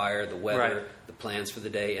about the fire, the weather, Right. the plans for the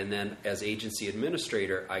day, and then as agency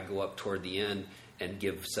administrator, I go up toward the end and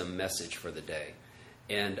give some message for the day.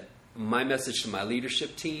 And my message to my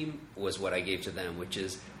leadership team was what I gave to them, which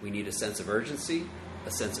is we need a sense of urgency,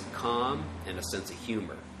 a sense of calm, and a sense of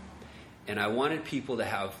humor. And I wanted people to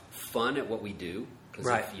have fun at what we do, because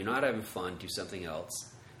Right. if you're not having fun, do something else.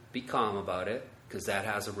 Be calm about it, because that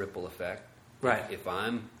has a ripple effect. Right.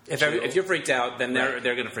 If you're freaked out, then they're Right.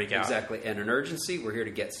 going to freak out. Exactly. And an urgency, we're here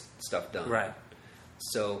to get stuff done. Right.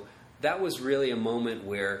 So that was really a moment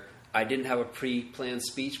where I didn't have a pre-planned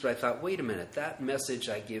speech, but I thought, wait a minute, that message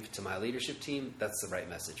I give to my leadership team, that's the right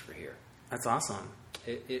message for here. That's awesome.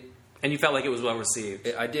 And you felt like it was well received.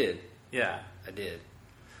 I did. Yeah. I did.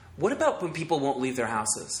 What about when people won't leave their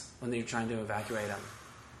houses when you're trying to evacuate them?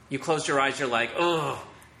 You close your eyes, you're like, oh,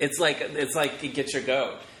 it's like it gets your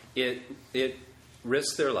goat. It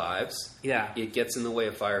risks their lives. Yeah. It gets in the way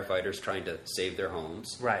of firefighters trying to save their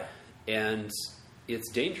homes. Right. And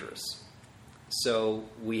it's dangerous. So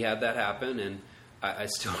we had that happen, and I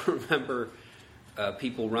still remember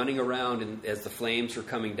people running around as the flames were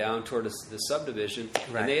coming down toward the subdivision,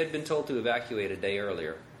 Right. and they had been told to evacuate a day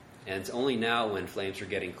earlier. And it's only now when flames are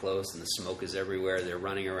getting close and the smoke is everywhere, they're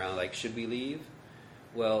running around like, should we leave?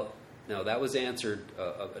 Well, no, that was answered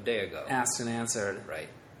a day ago. Asked and answered. Right.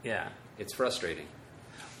 Yeah. It's frustrating.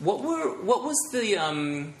 What was the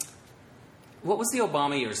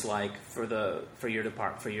Obama years like for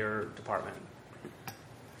your department?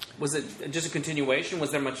 Was it just a continuation?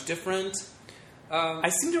 Was there much different? I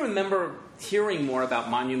seem to remember hearing more about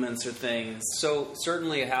monuments or things. So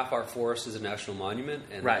certainly half our forest is a national monument,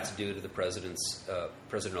 and Right. that's due to the President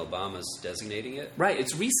Obama's designating it. Right,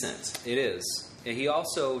 it's recent. It is. And he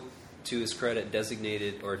also, to his credit,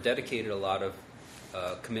 dedicated a lot of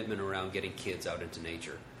commitment around getting kids out into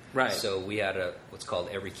nature. Right. So we had what's called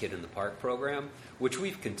Every Kid in the Park program, which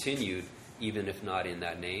we've continued, even if not in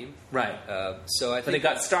that name. Right. So I think But it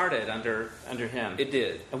got started under him. It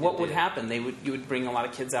did. And what It would did. happen? You would bring a lot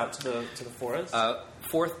of kids out to the forest?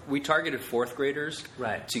 We targeted fourth graders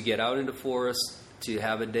Right. to get out into forests, to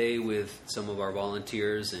have a day with some of our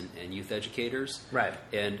volunteers and youth educators. Right.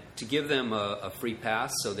 And to give them a free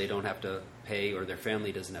pass so they don't have to pay, or their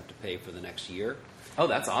family doesn't have to pay for the next year. Oh,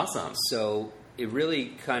 that's awesome. So it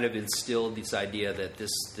really kind of instilled this idea that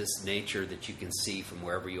this nature that you can see from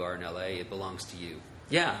wherever you are in LA, it belongs to you.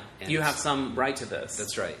 Yeah, And you have some right to this.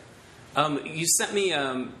 That's right. You sent me,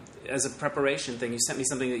 as a preparation thing, you sent me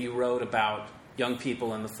something that you wrote about young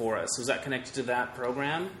people in the forest. Was that connected to that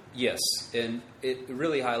program? Yes, and it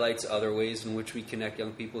really highlights other ways in which we connect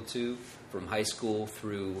young people to, from high school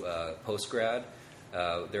through post-grad.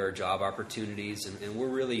 There are job opportunities, and we're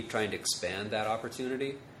really trying to expand that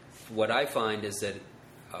opportunity. What I find is that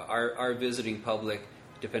our visiting public,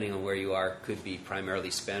 depending on where you are, could be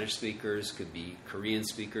primarily Spanish speakers, could be Korean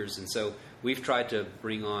speakers, and so we've tried to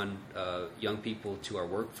bring on young people to our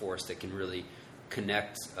workforce that can really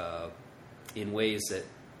connect in ways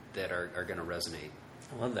that are going to resonate.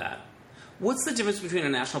 I love that. What's the difference between a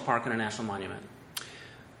national park and a national monument?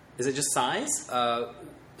 Is it just size?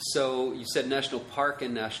 So you said national park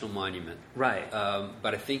and national monument. Right.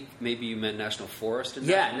 But I think maybe you meant national forest and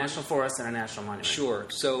national forest and a national monument. Sure.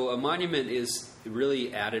 So a monument is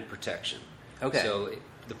really added protection. Okay. So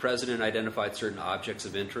the president identified certain objects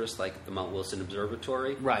of interest, like the Mount Wilson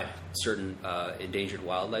Observatory. Right. Certain endangered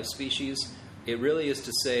wildlife species. It really is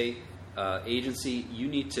to say, agency, you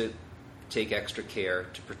need to take extra care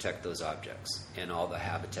to protect those objects and all the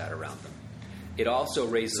habitat around them. It also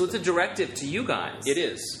raises... So it's a directive to you guys. It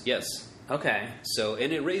is, yes. Okay. So,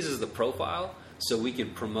 and it raises the profile, so we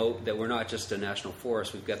can promote that we're not just a national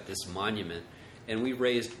forest, we've got this monument, and we've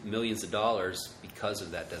raised millions of dollars because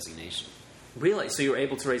of that designation. Really? So you were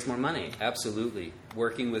able to raise more money? Absolutely.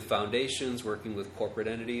 Working with foundations, working with corporate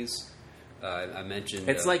entities. I mentioned...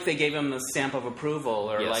 It's like they gave them the stamp of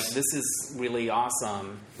approval, or yes. like, this is really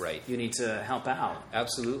awesome. Right. You need to help out.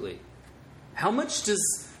 Absolutely. How much does,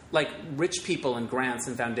 like, rich people and grants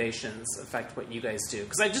and foundations affect what you guys do?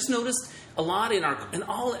 Because I just noticed a lot in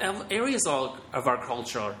all areas of our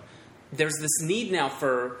culture, there's this need now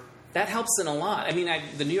for... That helps in a lot. I mean,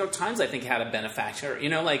 the New York Times, I think, had a benefactor. You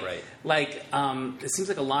know, like, right. It seems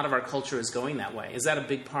like a lot of our culture is going that way. Is that a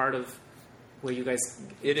big part of where you guys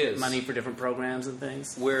get money for different programs and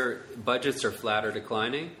things? Where budgets are flat or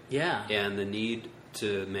declining. Yeah. And the need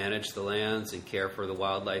to manage the lands and care for the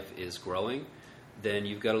wildlife is growing, then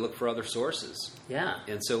you've got to look for other sources. Yeah.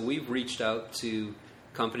 And so we've reached out to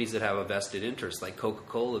companies that have a vested interest, like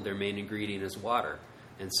Coca-Cola. Their main ingredient is water.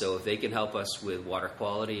 And so if they can help us with water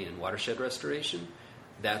quality and watershed restoration,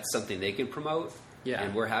 that's something they can promote. Yeah.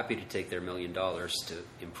 And we're happy to take their $1 million to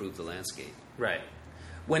improve the landscape. Right.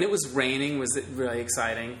 When it was raining, was it really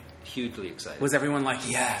exciting? Hugely exciting. Was everyone like,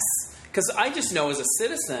 yes? Because I just know as a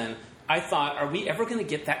citizen, I thought, are we ever going to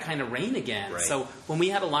get that kind of rain again? Right. So when we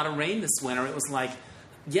had a lot of rain this winter, it was like,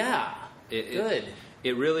 yeah, good.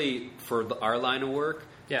 It really, for our line of work,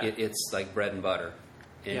 yeah. It's like bread and butter.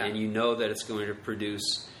 And you know that it's going to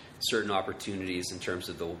produce certain opportunities in terms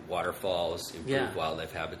of the waterfalls, improved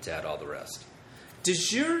wildlife habitat, all the rest. Does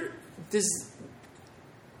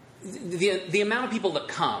the amount of people that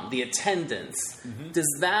come, the attendance, does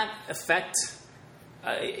that affect?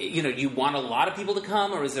 You want a lot of people to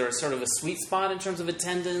come, or is there a sort of a sweet spot in terms of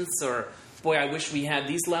attendance? Or boy, I wish we had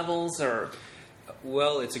these levels. Or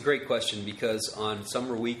well, it's a great question because on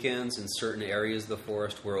summer weekends in certain areas of the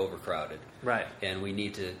forest, we're overcrowded. Right. And we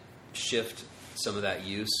need to shift some of that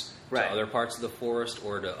use right. to other parts of the forest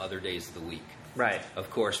or to other days of the week. Right. Of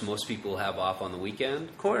course, most people have off on the weekend.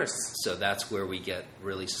 Of course. So that's where we get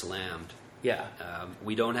really slammed. Yeah.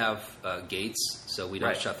 We don't have gates, so we don't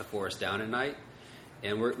right. shut the forest down at night.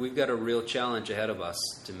 And we've got a real challenge ahead of us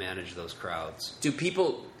to manage those crowds. Do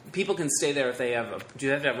people can stay there if they do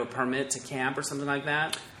they have to have a permit to camp or something like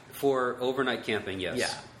that? For overnight camping, yes.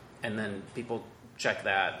 Yeah. And then people check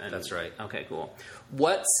that. And, that's right. Okay, cool.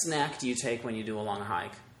 What snack do you take when you do a long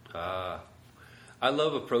hike? I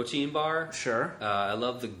love a protein bar. Sure. I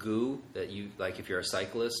love the goo that you like if you're a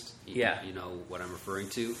cyclist. You know what I'm referring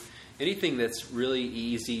to. Anything that's really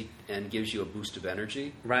easy and gives you a boost of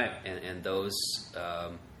energy. Right. And those, I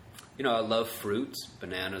love fruit.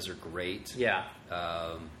 Bananas are great. Yeah.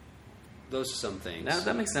 Those are some things.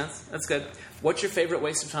 That makes sense. That's good. What's your favorite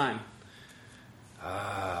waste of time?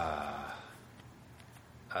 I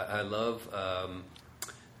love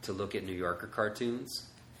to look at New Yorker cartoons.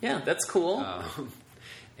 Yeah, that's cool.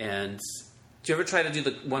 And do you ever try to do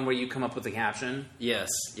the one where you come up with the caption? Yes.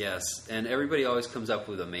 And everybody always comes up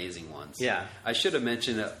with amazing ones. Yeah. I should have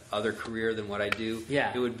mentioned an other career than what I do.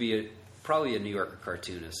 Yeah. It would be probably a New Yorker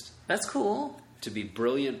cartoonist. That's cool. To be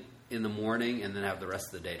brilliant in the morning and then have the rest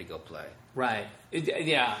of the day to go play. Right.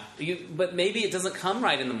 But maybe it doesn't come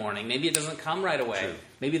right in the morning. Maybe it doesn't come right away. True.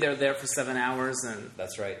 Maybe they're there for 7 hours and...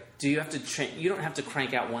 That's right. Do you have to... You don't have to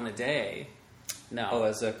crank out one a day. No. Oh,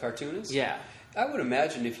 as a cartoonist? Yeah. I would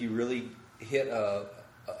imagine if you really hit a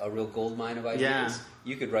real gold mine of ideas,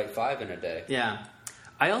 you could write 5 in a day. Yeah.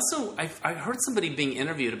 I heard somebody being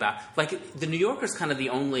interviewed about... Like, the New Yorker's kind of the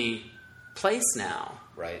only place now.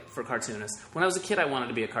 Right. For cartoonists. When I was a kid, I wanted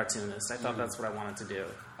to be a cartoonist. I thought that's what I wanted to do.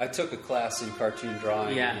 I took a class in cartoon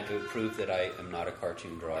drawing, and it proved that I am not a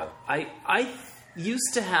cartoon drawer. I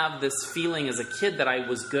used to have this feeling as a kid that I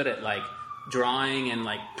was good at, like, drawing and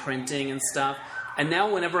like printing and stuff. And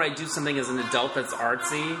now whenever I do something as an adult that's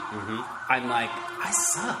artsy, I'm like, I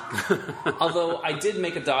suck. Although I did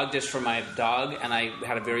make a dog dish for my dog, and I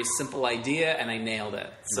had a very simple idea, and I nailed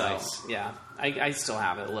it. So, Nice. yeah, I still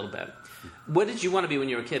have it a little bit. What did you want to be when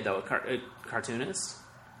you were a kid, though? A cartoonist?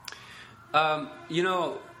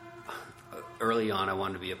 Early on, I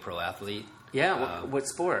wanted to be a pro athlete. Yeah, what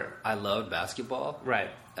sport? I loved basketball. Right,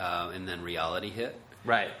 And then reality hit.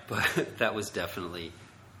 right, But that was definitely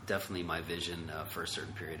my vision for a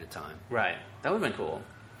certain period of time. right. That would have been cool.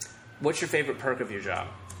 What's your favorite perk of your job?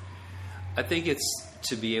 I think it's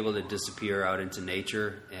to be able to disappear out into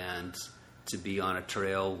nature and to be on a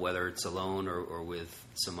trail, whether it's alone or with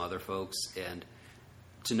some other folks, and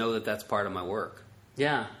to know that that's part of my work.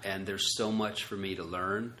 Yeah, And there's so much for me to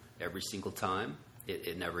learn every single time.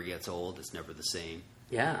 It never gets old. It's never the same.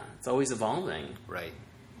 yeah. It's always evolving. Right.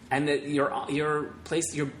 And that your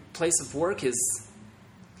place of work is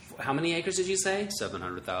how many acres did you say?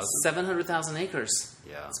 700,000. 700,000 acres.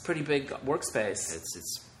 Yeah. It's a pretty big workspace.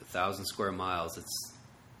 It's 1,000 square miles.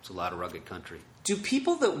 It's a lot of rugged country. Do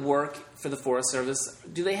people that work for the Forest Service,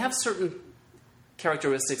 do they have certain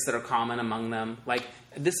characteristics that are common among them? Like,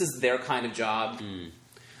 this is their kind of job?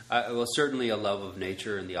 Well, certainly a love of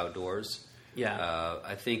nature and the outdoors. Yeah.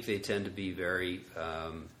 I think they tend to be very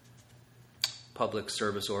public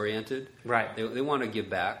service oriented. Right. They want to give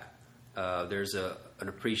back. There's an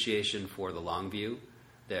appreciation for the long view,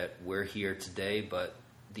 that we're here today, but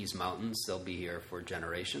these mountains, they'll be here for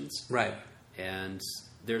generations. Right. And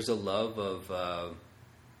there's a love of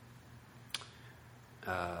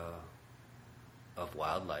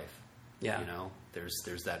wildlife. Yeah. You know,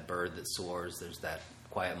 there's that bird that soars. There's that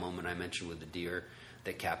quiet moment I mentioned with the deer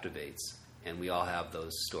that captivates, and we all have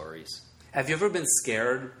those stories. Have you ever been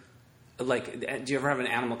scared? Like, do you ever have an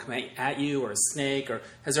animal come at you, or a snake, or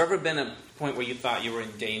has there ever been a point where you thought you were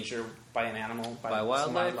in danger by an animal, by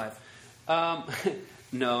some wildlife?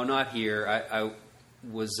 No, not here. I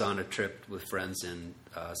was on a trip with friends in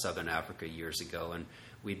southern Africa years ago, and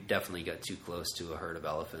we definitely got too close to a herd of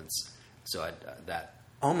elephants. So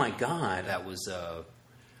Oh my God! that was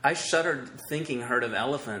I shuddered thinking herd of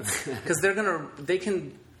elephants because they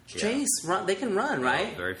can chase, run, they can run,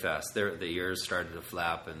 right? very fast. The ears started to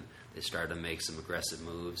flap, and they started to make some aggressive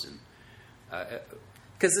moves. And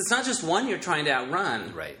Because it's not just one you're trying to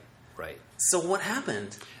outrun. right. So what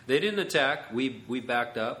happened? They didn't attack. We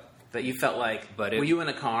backed up. That you felt like, But were you in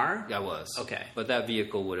a car? I was. Okay. But that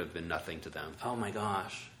vehicle would have been nothing to them. Oh my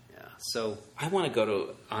gosh. Yeah. So I want to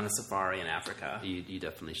go on a safari in Africa. you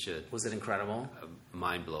definitely should. Was it incredible?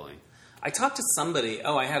 Mind blowing. I talked to somebody,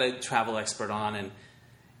 I had a travel expert on, and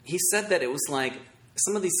he said that it was like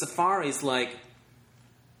some of these safaris, like,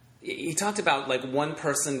 he talked about like one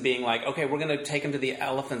person being like, okay, we're going to take them to the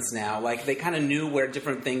elephants now. Like they kind of knew where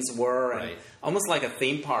different things were, and Right. almost like a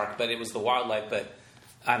theme park, but it was the wildlife. But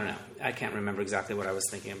I don't know. I can't remember exactly what I was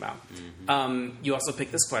thinking about. Mm-hmm. You also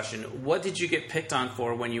picked this question. What did you get picked on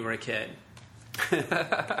for when you were a kid?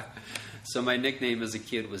 So my nickname as a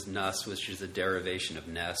kid was Nuss, which is a derivation of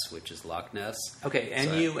Ness, which is Loch Ness. Okay,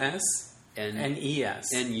 N-U-S?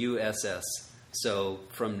 N-E-S. N-U-S-S. So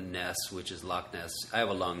from Ness, which is Loch Ness, I have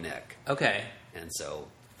a long neck. Okay. And so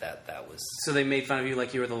that was... So they made fun of you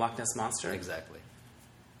like you were the Loch Ness Monster? Exactly.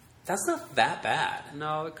 That's not that bad.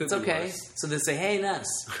 No, it could It's be okay. worse. So they say, hey, Ness.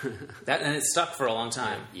 And it stuck for a long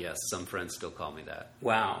time. Yes, some friends still call me that.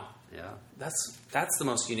 Wow. Yeah. That's the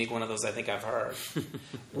most unique one of those I think I've heard.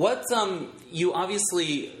 You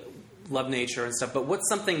obviously love nature and stuff, but what's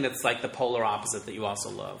something that's like the polar opposite that you also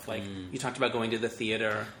love? Like you talked about going to the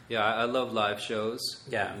theater. Yeah, I love live shows.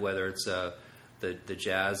 Yeah. Whether it's the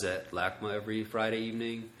jazz at LACMA every Friday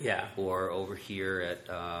evening. Yeah. Or over here at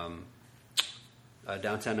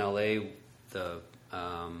downtown LA, I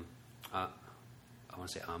want to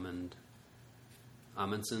say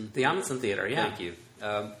Amundsen. The Amundsen Theater, yeah. Thank you.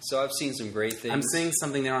 So I've seen some great things. I'm seeing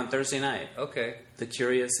something there on Thursday night. Okay. The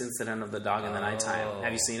Curious Incident of the Dog in the Nighttime.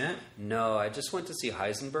 Have you seen it? No, I just went to see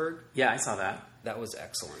Heisenberg. Yeah, I saw that. That was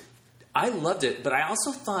excellent. I loved it, but I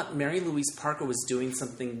also thought Mary Louise Parker was doing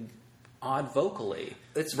something odd vocally.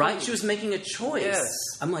 It's right? funny. She was making a choice. Yes.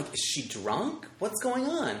 I'm like, is she drunk? What's going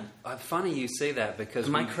on? Funny you say that because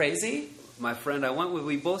Am I crazy? my friend I went with,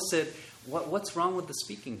 we both said, what's wrong with the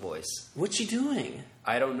speaking voice? What's she doing?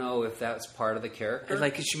 I don't know if that's part of the character.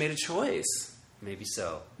 Like, she made a choice. Maybe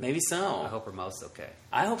so. Maybe so. I hope her mouth's okay.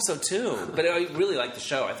 I hope so too. But I really liked the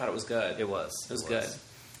show. I thought it was good. It was. It was good.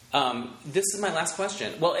 This is my last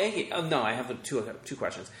question. Well, no, I have two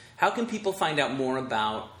questions. How can people find out more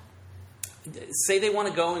about? Say they want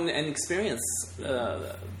to go and experience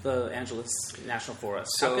the Angeles National Forest.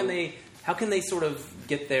 How So- can they How can they sort of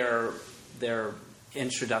get their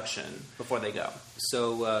introduction before they go?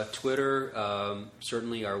 So Twitter,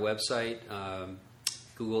 certainly our website,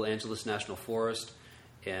 Google Angeles National Forest,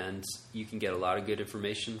 and you can get a lot of good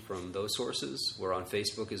information from those sources. We're on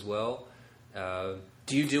Facebook as well.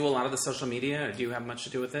 Do you do a lot of the social media, or do you have much to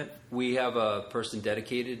do with it? We have a person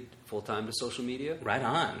dedicated full-time to social media. Right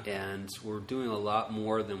on. And we're doing a lot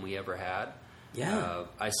more than we ever had. Yeah.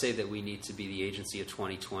 I say that we need to be the agency of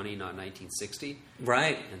 2020, not 1960.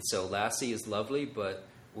 Right. And so Lassie is lovely, but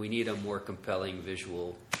we need a more compelling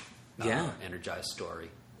visual, energized story.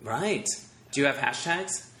 Right. Do you have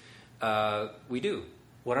hashtags? We do.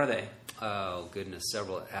 What are they? Oh, goodness,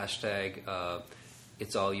 several. Hashtag,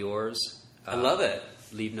 It's All Yours. I love it.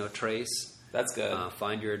 Leave No Trace. That's good.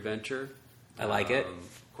 Find Your Adventure. I like it.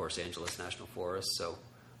 Of course, Angeles National Forest, so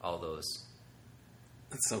all those.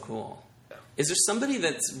 That's so cool. Yeah. Is there somebody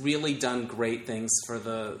that's really done great things for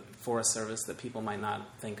the Forest Service that people might not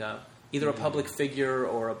think of? Either a public figure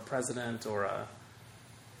or a president or a...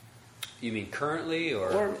 You mean currently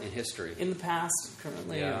or in history? In the past,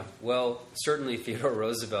 currently. Yeah. Well, certainly Theodore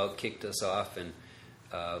Roosevelt kicked us off. And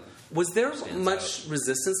was there much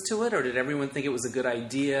resistance to it, or did everyone think it was a good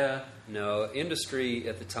idea? No. Industry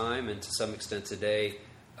at the time, and to some extent today,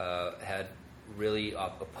 had really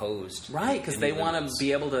opposed. Right, because they want to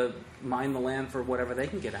be able to mine the land for whatever they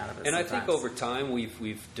can get out of it. And I think over time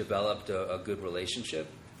we've developed a good relationship.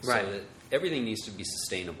 Right. So that everything needs to be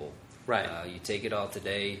sustainable. Right. You take it all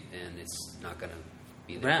today, and it's not going to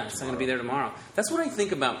be there. Yeah, it's not going to be there tomorrow. That's what I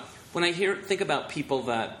think about when I think about people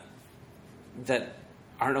that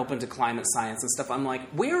aren't open to climate science and stuff. I'm like,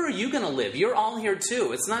 where are you going to live? You're all here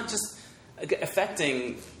too. It's not just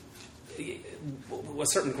affecting a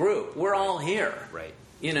certain group. We're all here. Right.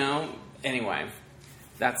 You know. Anyway,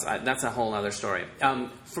 that's a whole other story.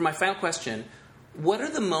 For my final question, what are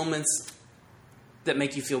the moments that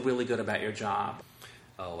make you feel really good about your job?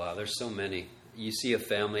 Oh, wow, there's so many. You see a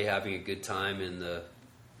family having a good time in the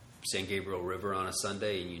San Gabriel River on a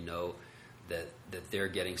Sunday, and you know that they're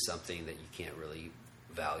getting something that you can't really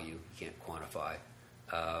value, you can't quantify.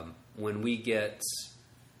 When we get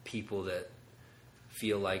people that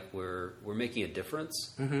feel like we're making a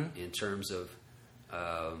difference in terms of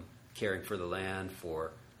caring for the land,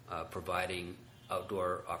 for providing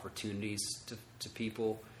outdoor opportunities to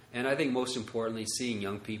people, and I think most importantly, seeing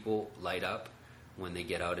young people light up when they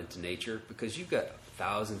get out into nature, because you've got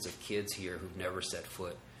thousands of kids here who've never set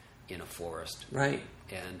foot in a forest. Right.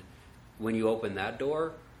 And when you open that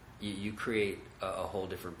door, you create a whole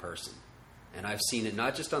different person. And I've seen it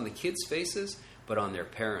not just on the kids' faces, but on their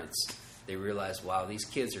parents. They realize, wow, these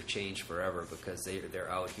kids are changed forever because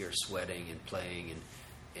they're out here sweating and playing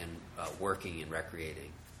and working and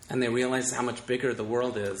recreating. And they realize how much bigger the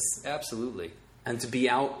world is. Absolutely. And to be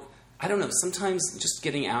out, I don't know, sometimes just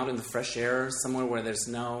getting out in the fresh air somewhere where there's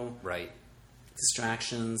no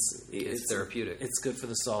distractions. It's therapeutic. It's good for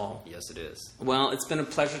the soul. Yes, it is. Well, it's been a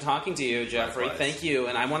pleasure talking to you, Jeffrey. Likewise. Thank you.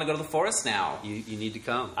 And I want to go to the forest now. You need to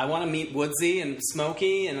come. I want to meet Woodsy and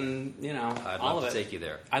Smokey and, I'd all of it. love to take you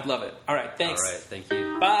there. I'd love it. All right, thanks. All right, thank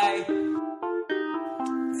you. Bye.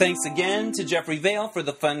 Thanks again to Jeffrey Vale for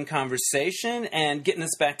the fun conversation and getting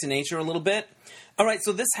us back to nature a little bit. All right,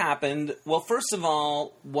 so this happened. Well, first of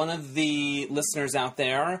all, one of the listeners out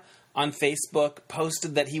there on Facebook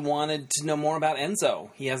posted that he wanted to know more about Enzo.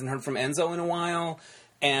 He hasn't heard from Enzo in a while,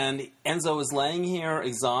 and Enzo is laying here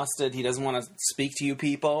exhausted. He doesn't want to speak to you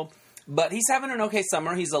people, but he's having an okay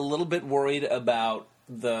summer. He's a little bit worried about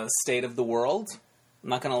the state of the world, I'm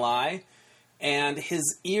not going to lie. And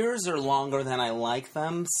his ears are longer than I like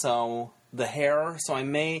them, so the hair,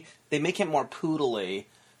 they make him more poodly,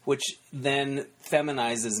 which then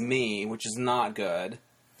feminizes me, which is not good.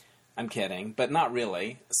 I'm kidding, but not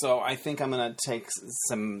really. So I think I'm going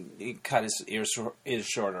to cut his ears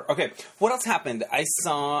shorter. Okay, what else happened? I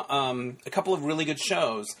saw a couple of really good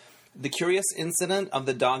shows. The Curious Incident of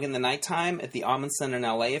the Dog in the Nighttime at the Amundsen in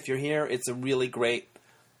LA. If you're here, it's a really great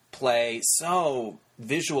play. So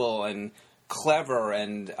visual and clever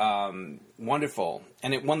and wonderful.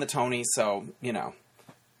 And it won the Tony, so,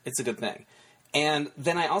 it's a good thing. And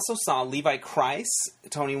then I also saw Levi Kreis,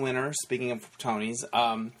 Tony winner, speaking of Tonys,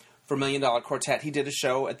 for $1 Million Quartet. He did a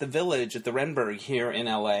show at the Village at the Renberg here in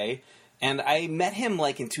L.A., and I met him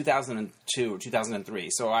like in 2002 or 2003.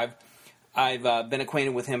 So I've been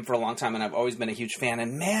acquainted with him for a long time, and I've always been a huge fan.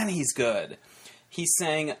 And man, he's good. He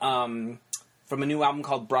sang from a new album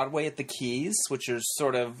called Broadway at the Keys, which are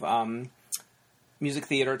sort of music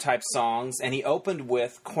theater type songs. And he opened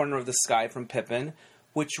with Corner of the Sky from Pippin,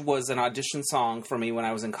 which was an audition song for me when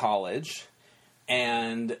I was in college.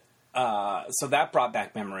 And So that brought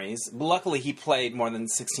back memories. Luckily, he played more than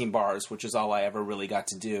 16 bars, which is all I ever really got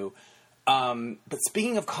to do. But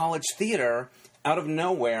speaking of college theater, out of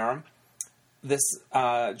nowhere, this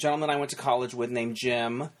gentleman I went to college with named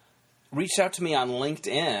Jim reached out to me on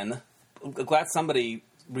LinkedIn. I'm glad somebody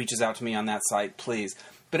reaches out to me on that site, please.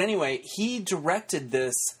 But anyway, he directed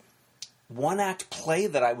this one-act play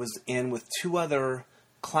that I was in with two other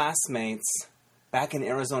classmates back in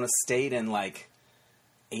Arizona State in, like,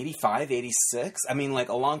 85, 86? I mean, like,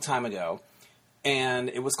 a long time ago. And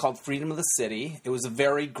it was called Freedom of the City. It was a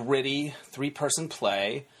very gritty three-person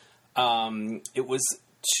play. It was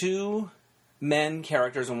two men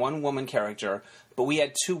characters and one woman character, but we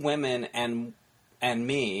had two women and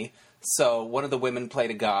me. So one of the women played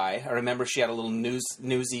a guy. I remember she had a little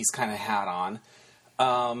Newsies kind of hat on.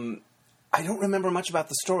 I don't remember much about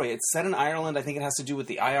the story. It's set in Ireland. I think it has to do with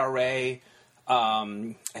the IRA.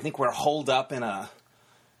 I think we're holed up in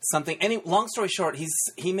something. Long story short,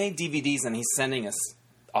 he made DVDs and he's sending us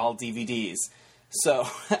all DVDs. So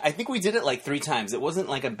I think we did it like 3 times. It wasn't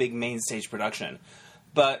like a big main stage production.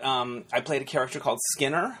 But I played a character called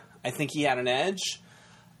Skinner. I think he had an edge.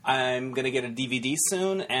 I'm going to get a DVD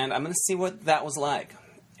soon, and I'm going to see what that was like.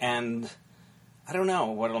 And I don't know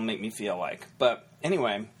what it'll make me feel like. But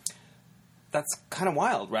anyway, that's kind of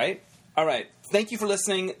wild, right? All right. Thank you for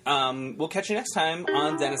listening. We'll catch you next time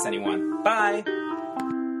on Dennis Anyone. Bye.